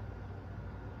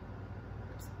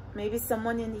 Maybe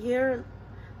someone in here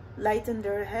lighten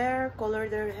their hair, color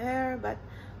their hair, but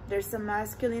there's a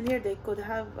masculine here. They could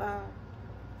have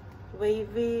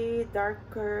wavy,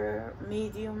 darker,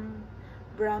 medium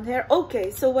brown hair. Okay,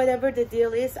 so whatever the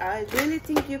deal is, I really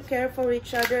think you care for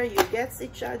each other, you get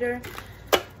each other.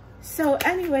 So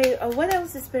anyway, what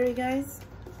else is Spirit guys?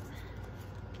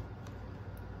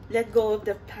 Let go of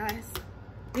the past.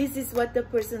 This is what the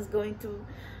person's going to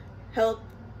help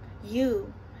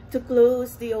you to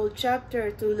close the old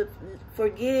chapter, to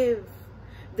forgive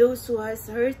those who has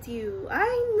hurt you. I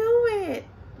knew it.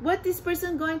 What this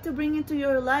person going to bring into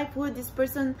your life, who is this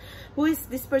person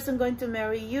going to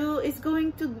marry you, is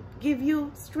going to give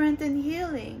you strength and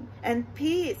healing and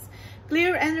peace,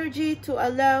 clear energy to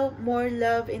allow more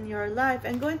love in your life,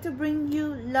 and going to bring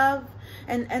you love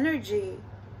and energy,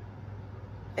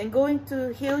 and going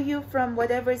to heal you from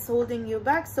whatever is holding you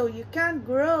back, so you can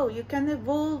grow, you can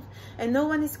evolve, and no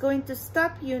one is going to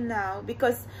stop you now.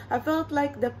 Because I felt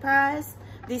like the past,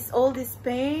 all this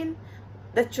pain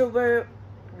that you were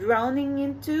drowning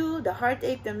into, the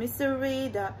heartache, the misery,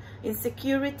 the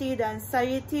insecurity, the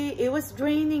anxiety, it was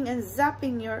draining and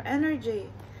zapping your energy.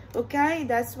 Okay,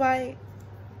 that's why,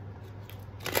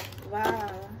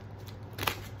 wow,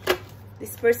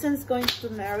 this person's going to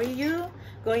marry you,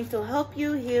 going to help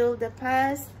you heal the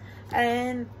past,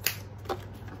 and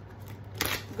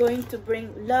going to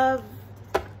bring love,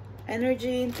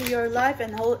 energy into your life,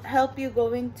 and help you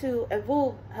going to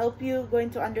evolve, help you going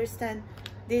to understand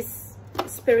this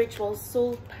spiritual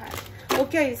soul path.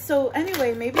 Okay, so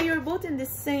anyway, maybe you're both in the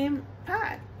same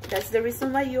path. That's the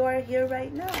reason why you are here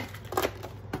right now.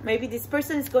 Maybe this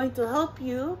person is going to help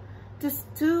you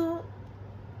to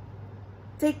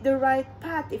take the right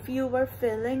path if you were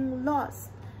feeling lost.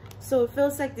 So it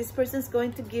feels like this person is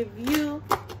going to give you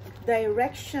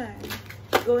direction,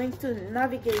 going to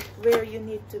navigate where you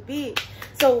need to be.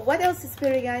 So what else is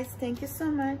Spirit guys? Thank you so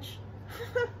much.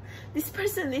 This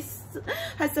person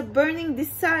has a burning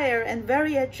desire and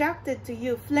very attracted to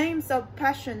you. Flames of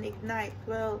passion ignite.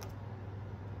 Well,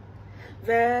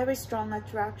 very strong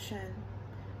attraction.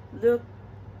 Look,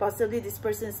 possibly this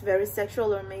person is very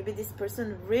sexual, or maybe this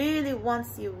person really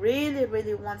wants you,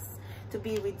 really wants to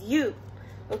be with you.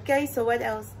 Okay, so what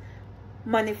else?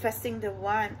 Manifesting the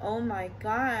one. Oh my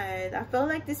God, I felt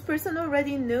like this person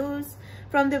already knows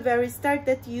from the very start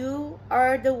that you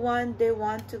are the one they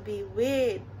want to be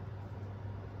with.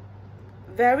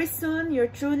 Very soon your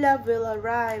true love will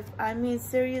arrive. I mean,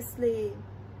 seriously,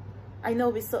 I know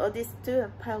we saw this too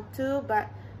in pile 2, but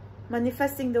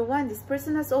manifesting the one, this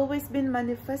person has always been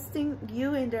manifesting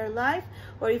you in their life.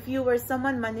 Or if you were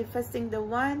someone manifesting the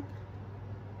one,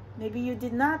 maybe you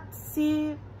did not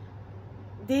see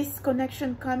this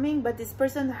connection coming, but this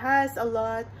person has a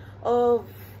lot of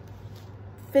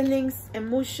feelings,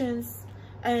 emotions,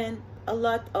 and a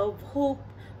lot of hope,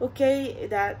 okay,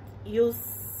 that you'll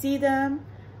see them.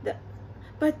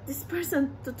 But this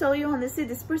person, to tell you honestly,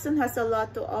 this person has a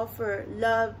lot to offer: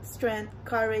 love, strength,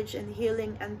 courage, and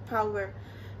healing and power,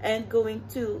 and going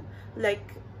to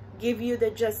like give you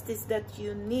the justice that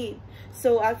you need.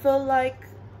 So I feel like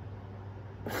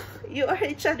you are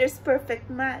each other's perfect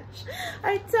match.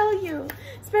 I tell you,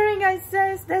 Spirit guide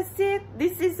says that's it.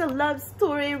 This is a love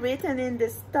story written in the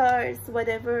stars,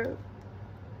 whatever.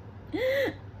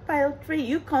 Pile 3,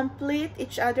 you complete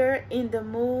each other in the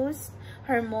most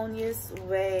harmonious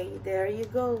way. There you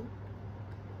go.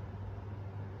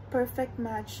 Perfect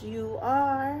match you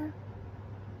are.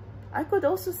 I could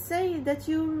also say that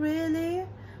you really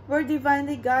were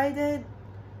divinely guided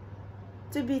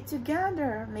to be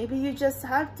together. Maybe you just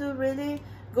have to really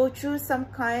go through some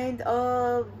kind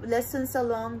of lessons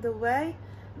along the way,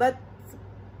 but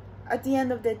at the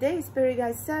end of the day, Spirit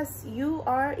guide says you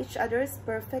are each other's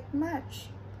perfect match,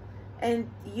 and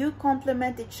you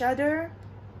complement each other,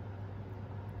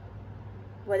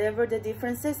 whatever the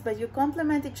difference is, but you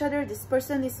complement each other. This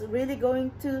person is really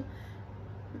going to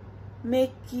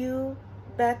make you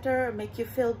better, make you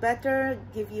feel better,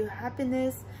 give you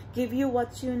happiness, give you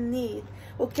what you need.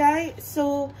 Okay,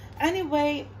 so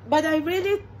anyway, but I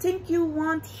really think you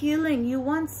want healing, you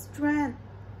want strength,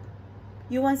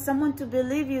 you want someone to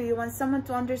believe you, you want someone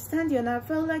to understand you. And I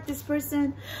feel like this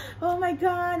person, oh my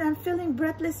God, I'm feeling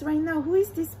breathless right now. Who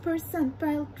is this person?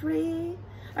 Pile 3.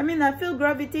 I mean, I feel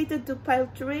gravitated to pile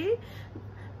 3,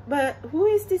 but who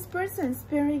is this person,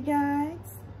 Spirit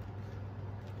guides?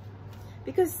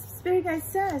 Because Spirit guide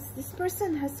says this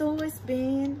person has always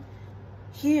been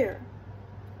here.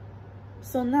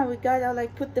 So now we gotta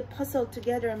like put the puzzle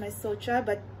together in my soul child,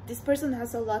 but this person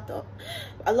has a lot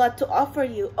to offer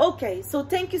you. Okay, so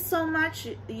thank you so much.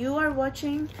 You are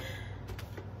watching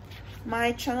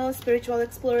my channel, Spiritual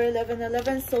Explorer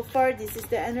 1111. So far, this is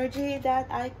the energy that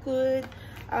I could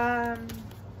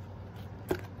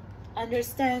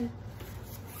understand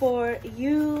for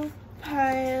you.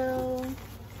 Pile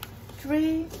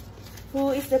 3. Who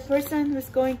is the person who's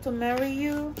going to marry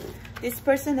you? This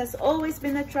person has always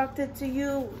been attracted to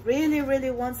you, really, really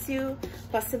wants you,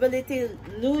 possibility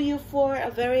knew you for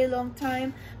a very long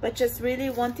time, but just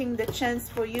really wanting the chance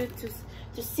for you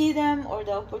to see them, or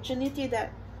the opportunity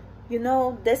that, you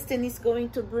know, destiny is going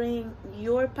to bring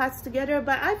your paths together.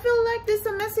 But I feel like there's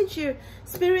a message here,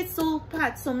 spirit, soul,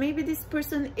 path. So maybe this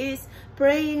person is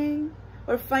praying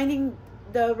or finding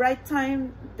the right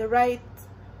time, the right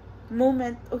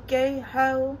moment, okay,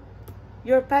 how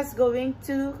your path's going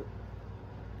to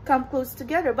come close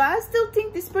together. But I still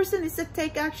think this person is a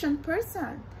take action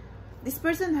person. This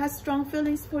person has strong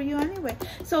feelings for you anyway.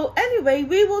 So anyway,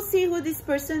 we will see who this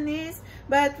person is.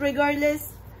 But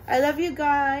regardless, I love you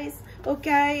guys,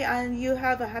 okay, and you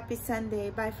have a happy Sunday.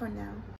 Bye for now.